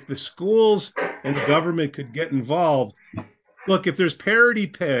thing, if the schools and the government could get involved, look, if there's parity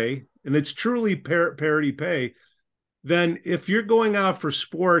pay, and it's truly parity pay, then if you're going out for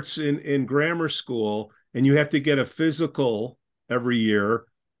sports in grammar school and you have to get a physical every year,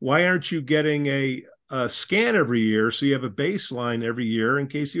 why aren't you getting a scan every year, so you have a baseline every year in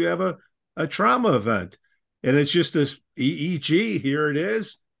case you have a trauma event? And it's just this EEG, here it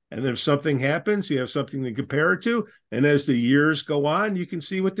is. And then if something happens, you have something to compare it to. And as the years go on, you can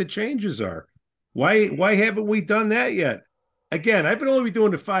see what the changes are. Why haven't we done that yet? again, I've been only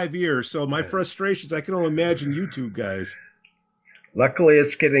doing it 5 years, so my frustrations, I can only imagine you two guys. Luckily,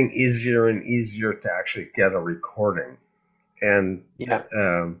 it's getting easier and easier to actually get a recording, and Yeah.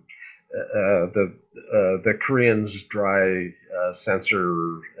 The Koreans dry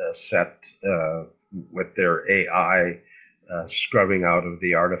sensor set with their AI scrubbing out of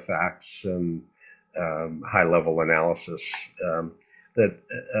the artifacts and high level analysis. That,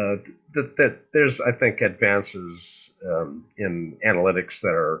 that there's, I think, advances in analytics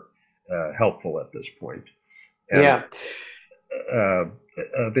that are helpful at this point. And Yeah.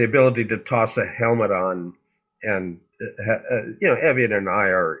 The ability to toss a helmet on, and Evian and I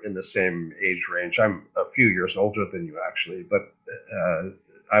are in the same age range. I'm a few years older than you, actually, but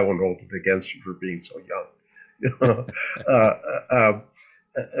I won't hold it against you for being so young.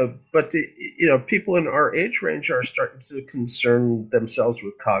 But people in our age range are starting to concern themselves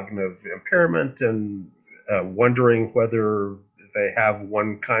with cognitive impairment and wondering whether they have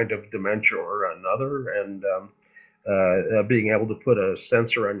one kind of dementia or another, and being able to put a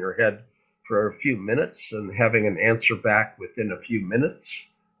sensor on your head for a few minutes and having an answer back within a few minutes,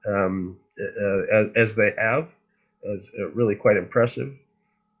 as they have, is really quite impressive.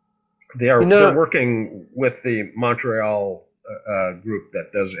 They're working with the Montreal group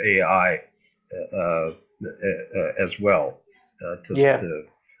that does AI as well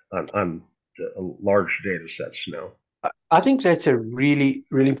on large data sets now. I think that's a really,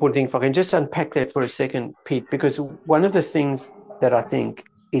 really important thing. If I can just unpack that for a second, Pete, because one of the things that I think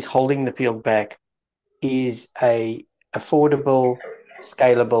is holding the field back is a affordable,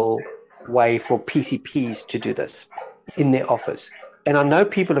 scalable way for PCPs to do this in their office. And I know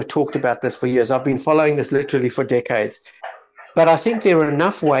people have talked about this for years. I've been following this literally for decades. But I think there are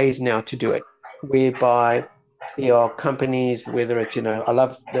enough ways now to do it, whereby there are companies, whether it's, I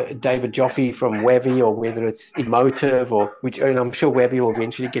love David Joffe from Webby, or whether it's Emotive, and I'm sure Webby will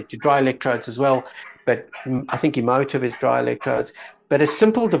eventually get to dry electrodes as well. But I think Emotive is dry electrodes. But a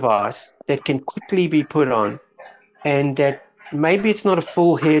simple device that can quickly be put on, and that maybe it's not a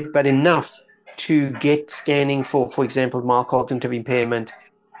full head, but enough to get scanning for example, mild cognitive impairment,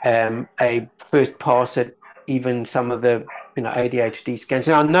 a first pass at even some of the ADHD scans.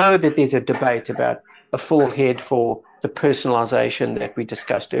 And I know that there's a debate about a full head for the personalization that we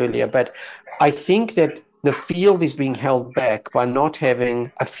discussed earlier, but I think that the field is being held back by not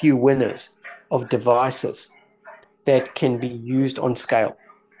having a few winners of devices that can be used on scale.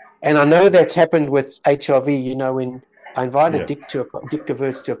 And I know that's happened with HRV. When I invited Dick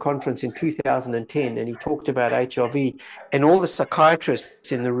Gevirtz to a conference in 2010, and he talked about HRV, and all the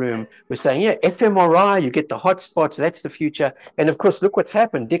psychiatrists in the room were saying, yeah, fMRI, you get the hotspots, that's the future. And of course, look what's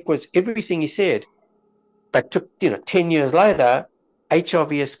happened. Dick was everything he said, but took 10 years later,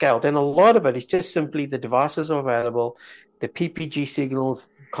 HRV is scaled. And a lot of it is just simply the devices are available, the PPG signals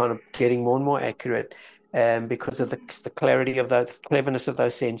kind of getting more and more accurate. Because of the clarity of the cleverness of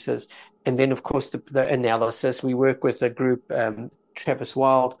those sensors. And then, of course, the analysis. We work with a group, Travis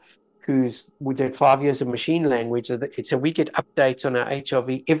Wild, we did 5 years of machine language. So we get updates on our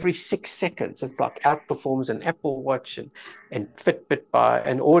HRV every 6 seconds. It's like outperforms an Apple Watch and Fitbit by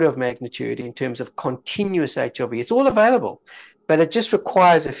an order of magnitude in terms of continuous HRV. It's all available, but it just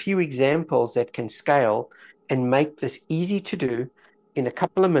requires a few examples that can scale and make this easy to do in a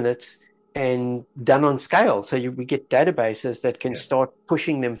couple of minutes and done on scale. So we get databases that can start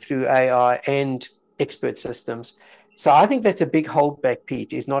pushing them through AI and expert systems. So I think that's a big holdback,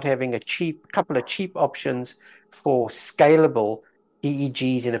 Pete, is not having a couple of cheap options for scalable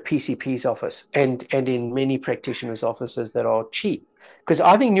EEGs in a PCP's office and in many practitioners' offices that are cheap. Because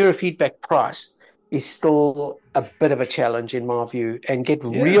I think neurofeedback price is still a bit of a challenge in my view, and get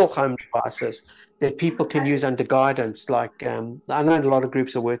real home devices that people can use under guidance. Like I know a lot of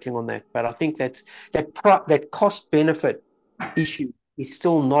groups are working on that, but I think that cost benefit issue is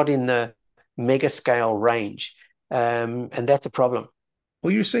still not in the mega scale range, and that's a problem.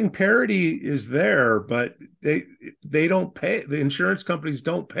 Well, you're saying parity is there, but they don't pay. The insurance companies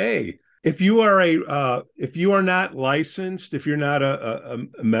don't pay. If you are not licensed, if you're not a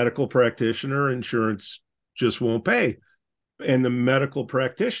medical practitioner, insurance just won't pay. And the medical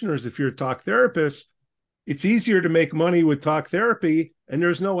practitioners, if you're a talk therapist, it's easier to make money with talk therapy, and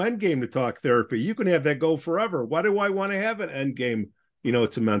there's no end game to talk therapy. You can have that go forever. Why do I want to have an end game?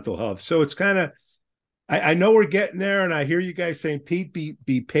 It's a mental health. So it's kind of, I know we're getting there, and I hear you guys saying, Pete,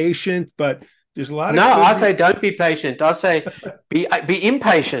 be patient, but there's a lot of. No, I say don't be patient. I say be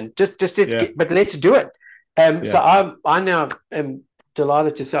impatient. Just but let's do it. So I now am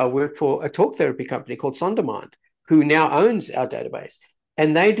delighted to say I work for a talk therapy company called Sondermind, who now owns our database,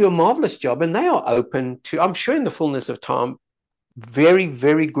 and they do a marvelous job, and they are open to, I'm sure in the fullness of time, very,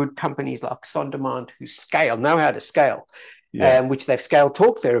 very good companies like Sondemand who know how to scale, which they've scaled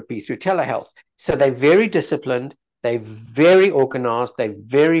talk therapy through telehealth. So they're very disciplined. They're very organized. They're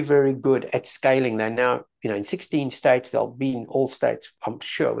very, very good at scaling. They're now, in 16 states. They'll be in all states, I'm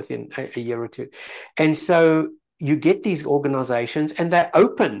sure, within a year or two. And so you get these organizations and they're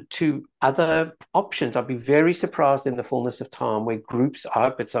open to other options. I'd be very surprised in the fullness of time where groups, I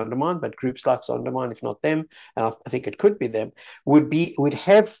hope it's Sondemand, but groups like Sondemand, if not them, and I think it could be them, would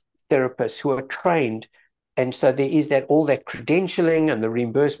have therapists who are trained. And so there is all that credentialing, and the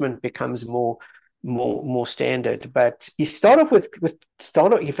reimbursement becomes more standard. But you start off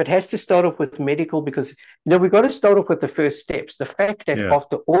if it has to start off with medical, because we've got to start off with the first steps. The fact that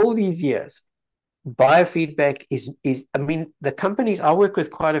after all these years, biofeedback is I mean, the companies, I work with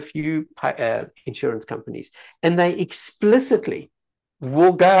quite a few insurance companies, and they explicitly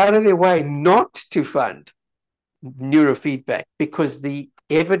will go out of their way not to fund neurofeedback because the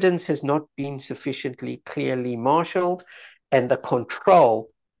evidence has not been sufficiently clearly marshaled, and the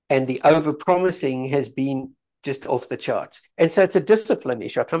control and the over-promising has been just off the charts. And so it's a discipline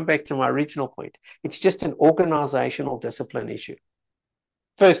issue. I come back to my original point. It's just an organizational discipline issue,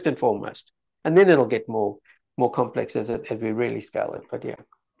 first and foremost. And then it'll get more complex as we really scale it. But yeah.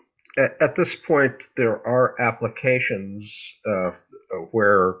 At this point, there are applications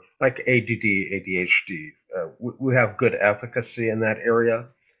where, like ADD, ADHD, we have good efficacy in that area.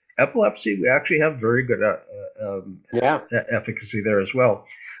 Epilepsy, we actually have very good efficacy there as well.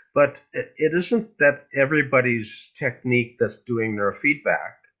 But it isn't that everybody's technique that's doing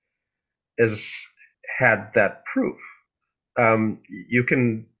neurofeedback has had that proof.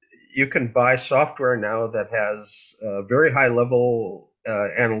 You can buy software now that has very high level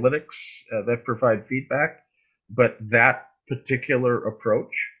analytics that provide feedback, but that particular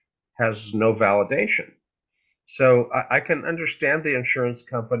approach has no validation. So I can understand the insurance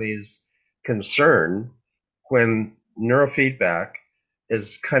company's concern when neurofeedback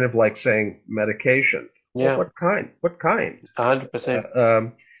is kind of like saying medication. Yeah. Well, what kind?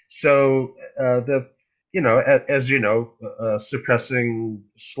 100%. So as you know, suppressing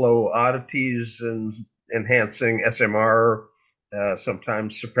slow oddities and enhancing SMR,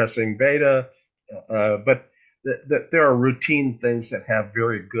 sometimes suppressing beta, but there are routine things that have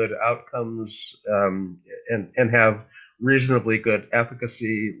very good outcomes and have reasonably good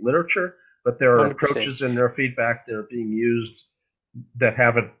efficacy literature, but there are 100%. approaches in neurofeedback that are being used that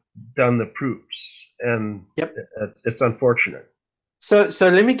haven't done the proofs, and it's unfortunate. So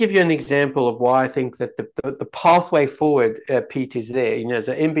let me give you an example of why I think that the pathway forward, Pete, is there. As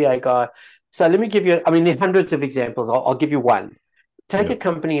an MBA guy. So let me give you, I mean, there are hundreds of examples. I'll give you one. Take a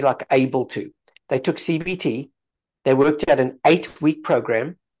company like Able2. They took CBT, they worked out an 8-week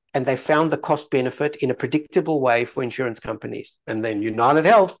program, and they found the cost benefit in a predictable way for insurance companies. And then United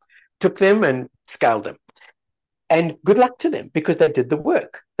Health took them and scaled them. And good luck to them because they did the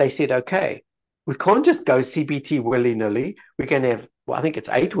work. They said, okay, we can't just go CBT willy-nilly. We're going to have, I think it's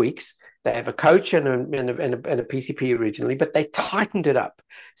 8 weeks. They have a coach and a PCP originally, but they tightened it up.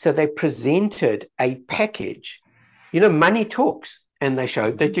 So they presented a package. Money talks, and they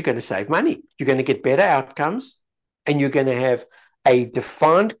showed that you're going to save money. You're going to get better outcomes, and you're going to have a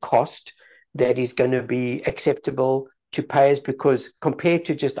defined cost that is going to be acceptable to payers, because compared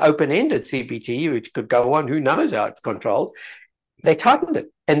to just open-ended CBT, which could go on, who knows how it's controlled, they tightened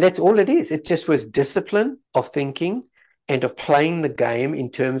it. And that's all it is. It just was discipline of thinking and of playing the game in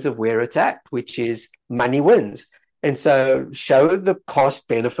terms of where it's at, which is money wins. And so show the cost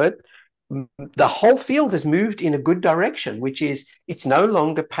benefit. The whole field has moved in a good direction, which is it's no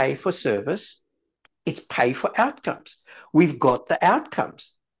longer pay for service, it's pay for outcomes. We've got the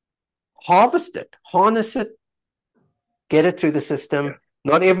outcomes. Harvest it, harness it, get it through the system. Yeah.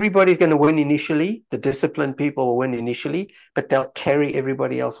 Not everybody's going to win initially. The disciplined people will win initially, but they'll carry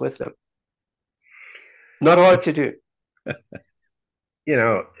everybody else with them. Not hard to do.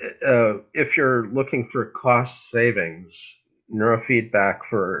 If you're looking for cost savings, neurofeedback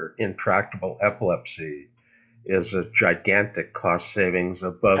for intractable epilepsy is a gigantic cost savings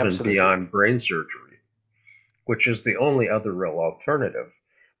above Absolutely. and beyond brain surgery, which is the only other real alternative.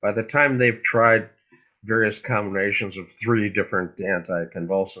 By the time they've tried various combinations of 3 different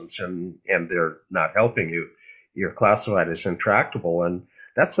anticonvulsants and they're not helping you, you're classified as intractable, and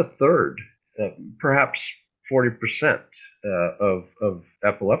that's a third, perhaps 40% of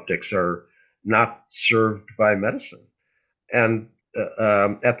epileptics are not served by medicine. And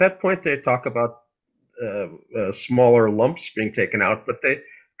at that point, they talk about smaller lumps being taken out, but they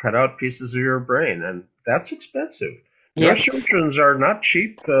cut out pieces of your brain, and that's expensive. Yep. Neurosurgeons are not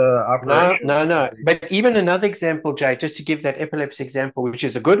cheap No, operations. no, no. But even another example, Jay, just to give that epilepsy example, which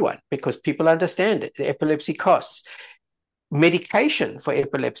is a good one because people understand it, the epilepsy costs. Medication for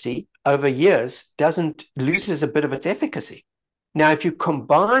epilepsy over years doesn't loses a bit of its efficacy. Now, if you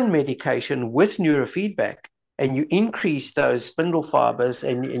combine medication with neurofeedback and you increase those spindle fibers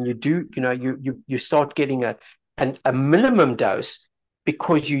and you do, you start getting a minimum dose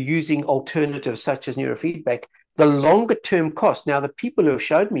because you're using alternatives such as neurofeedback, the longer term cost. Now, the people who have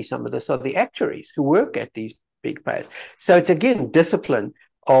showed me some of this are the actuaries who work at these big payers. So it's again discipline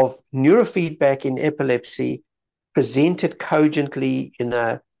of neurofeedback in epilepsy presented cogently in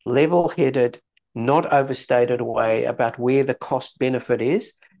a level-headed, not overstated way about where the cost benefit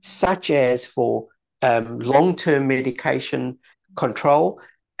is, such as for long-term medication control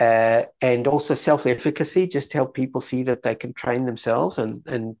and also self-efficacy, just to help people see that they can train themselves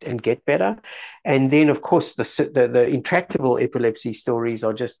and get better. And then, of course, the intractable epilepsy stories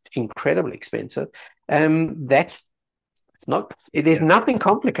are just incredibly expensive. There's nothing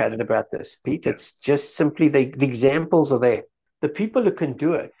complicated about this, Pete. Yeah. It's just simply the examples are there. The people who can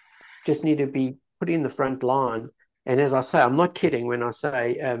do it just need to be put in the front line. And as I say, I'm not kidding when I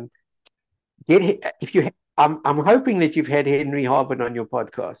say, I'm hoping that you've had Henry Harvard on your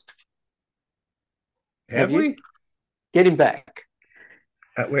podcast. Have we? Get him back.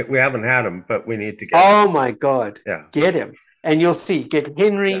 We haven't had him, but we need to get Oh him. my God. Yeah. Get him. And you'll see, get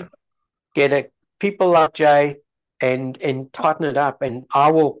Henry, get people like Jay and tighten it up. And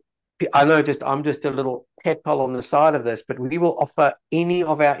I'm just a little tadpole on the side of this, but we will offer any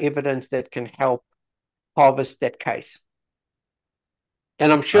of our evidence that can help harvest that case.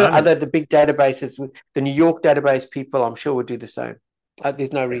 And I'm sure the big databases, the New York database people, I'm sure would do the same.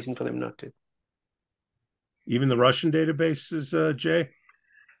 There's no reason for them not to. Even the Russian databases, Jay?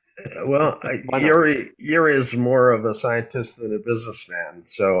 Well, Yuri is more of a scientist than a businessman,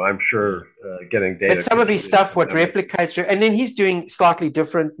 so I'm sure getting data. But some of his stuff, what replicates, and then he's doing slightly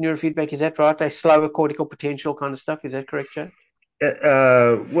different neurofeedback. Is that right? A slower cortical potential kind of stuff. Is that correct, Joe?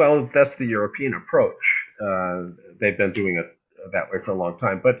 Well, that's the European approach. They've been doing it that way for a long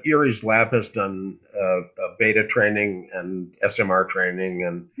time. But Yuri's lab has done beta training and SMR training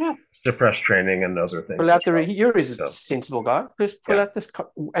and suppress training and other things. Pull out Yuri's a sensible guy. Just pull out this.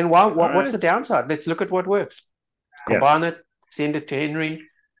 And what's the downside? Let's look at what works. Combine it, send it to Henry.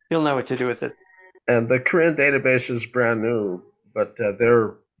 He'll know what to do with it. And the Korean database is brand new, but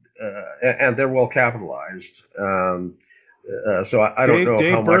they're well capitalized. So I don't know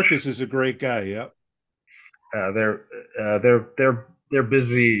Dave how much. Burkus is a great guy. Yep. They're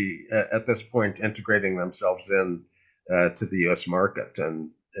busy at this point integrating themselves in to the U.S. market, and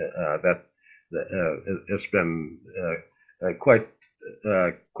it's been quite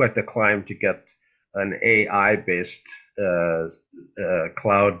the climb to get an AI-based,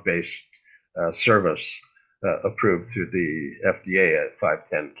 cloud-based service approved through the FDA at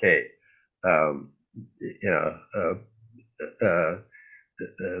 510(k).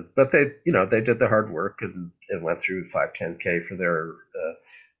 But they did the hard work and went through 510(k) for their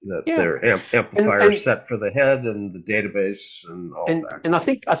amplifier set for the head and the database and all that. And I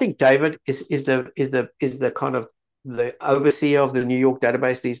think David is the kind of the overseer of the New York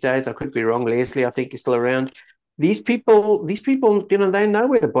database these days. I could be wrong. Leslie, I think, is still around. These people, they know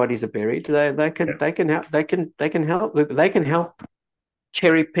where the bodies are buried. They can help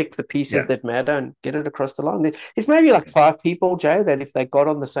cherry pick the pieces that matter and get it across the line. There's maybe like 5 people, Jay, that if they got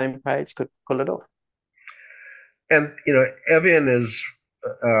on the same page could pull it off. And Evian is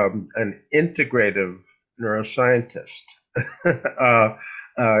an integrative neuroscientist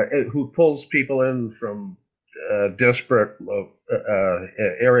who pulls people in from disparate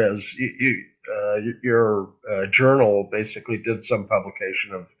areas. Your journal basically did some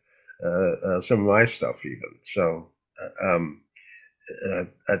publication of some of my stuff, even. So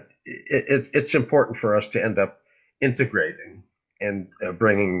it's important for us to end up integrating and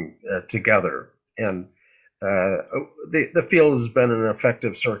bringing together. And the field has been an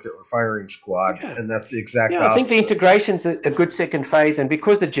effective circular firing squad, and that's the exact opposite. I think the integration's a good second phase, and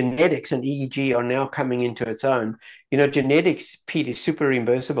because the genetics and EEG are now coming into its own, genetics, Pete, is super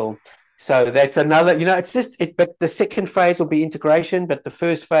reimbursable. So that's another, it's just it. But the second phase will be integration, but the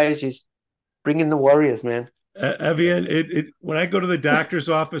first phase is bringing the warriors, man. Evian, when I go to the doctor's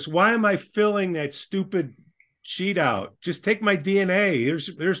office, why am I filling that stupid sheet out? Just take my DNA.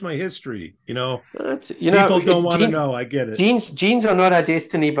 Here's my history. People don't want to know. I get it. Genes are not our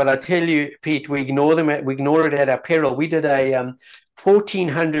destiny, but I tell you, Pete, we ignore them. We ignore it at our peril. We did a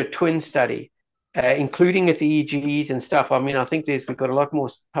 1,400 twin study, including at the EEGs and stuff. I mean, I think we've got a lot more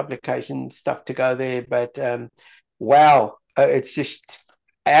publication stuff to go there, but wow, it's just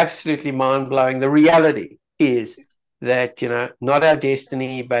absolutely mind-blowing. The reality is that, not our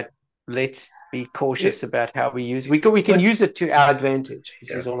destiny, but let's be cautious about how we use it. We can use it to our advantage.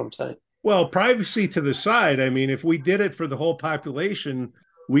 This is all I'm saying. Well, privacy to the side. I mean, if we did it for the whole population,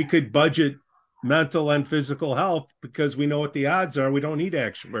 we could budget mental and physical health because we know what the odds are. We don't need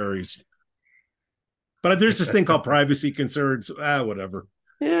actuaries. But there's this thing called privacy concerns. Whatever.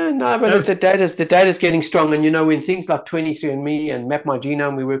 Yeah, no, but the data's getting strong, and when things like 23andMe and Map My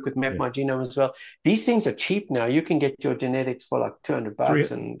Genome, we work with Map My Genome as well. These things are cheap now. You can get your genetics for like $200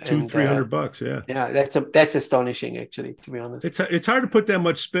 $300. Yeah, yeah, that's astonishing, actually. To be honest, it's hard to put that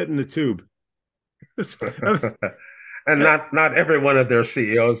much spit in a tube. And not every one of their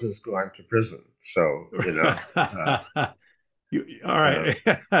CEOs is going to prison. So all right,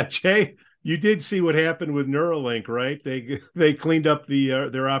 Jay. You did see what happened with Neuralink, right? They cleaned up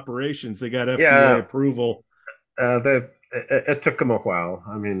their operations. They got FDA approval. It took them a while.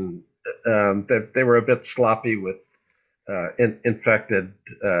 I mean, they were a bit sloppy with infected,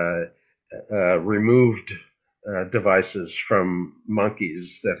 removed devices from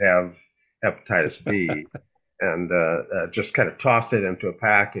monkeys that have hepatitis B, and just kind of tossed it into a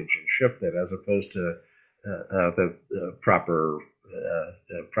package and shipped it, as opposed to the proper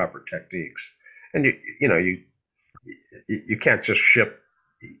techniques. And you can't just ship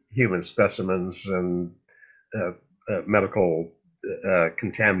human specimens and medical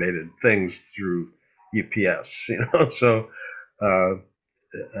contaminated things through UPS, So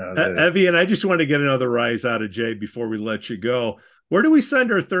Evian, I just want to get another rise out of Jay before we let you go. Where do we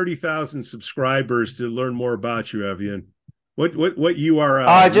send our 30,000 subscribers to learn more about you, Evian? What URL?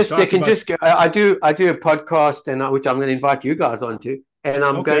 I do a podcast, and which I'm going to invite you guys onto, and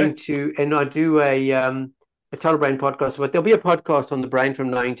I'm going to, and I do a Total Brain podcast, but there'll be a podcast on the brain from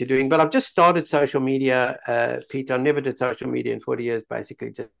knowing to doing. But I've just started social media, Pete. I never did social media in 40 years,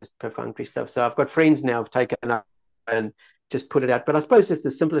 basically just perfunctory stuff. So I've got friends now have taken up and just put it out. But I suppose just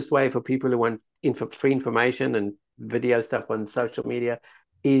the simplest way for people who want free information and video stuff on social media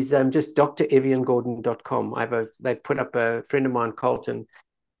is just dreviangordon.com. They put up a friend of mine, Colton.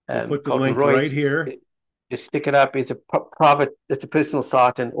 Put the link right here. Just stick it up. It's a private, it's a personal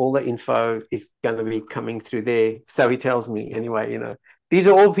site, and all the info is going to be coming through there. So he tells me anyway. These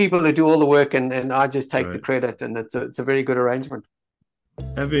are all people who do all the work, and I just take the credit, and it's a very good arrangement.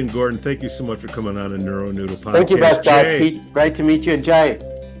 Evian Gordon, thank you so much for coming on a NeuroNoodle podcast. Thank you both, guys. Pete, great to meet you. And Jay,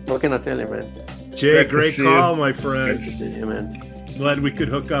 what can I tell you, man? Jay, great call, my friend. Good to see you, man. Glad we could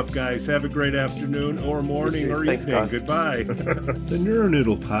hook up, guys. Have a great afternoon or morning or evening. Guys. Goodbye. The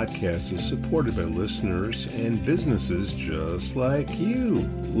NeuroNoodle podcast is supported by listeners and businesses just like you.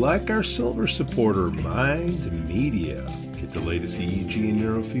 Like our silver supporter, Mind Media. Get the latest EEG and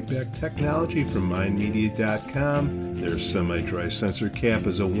neurofeedback technology from mindmedia.com. Their semi-dry sensor cap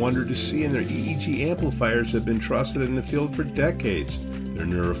is a wonder to see, and their EEG amplifiers have been trusted in the field for decades. Their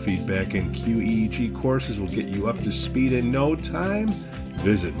neurofeedback and QEEG courses will get you up to speed in no time.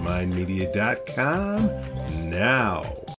 Visit mindmedia.com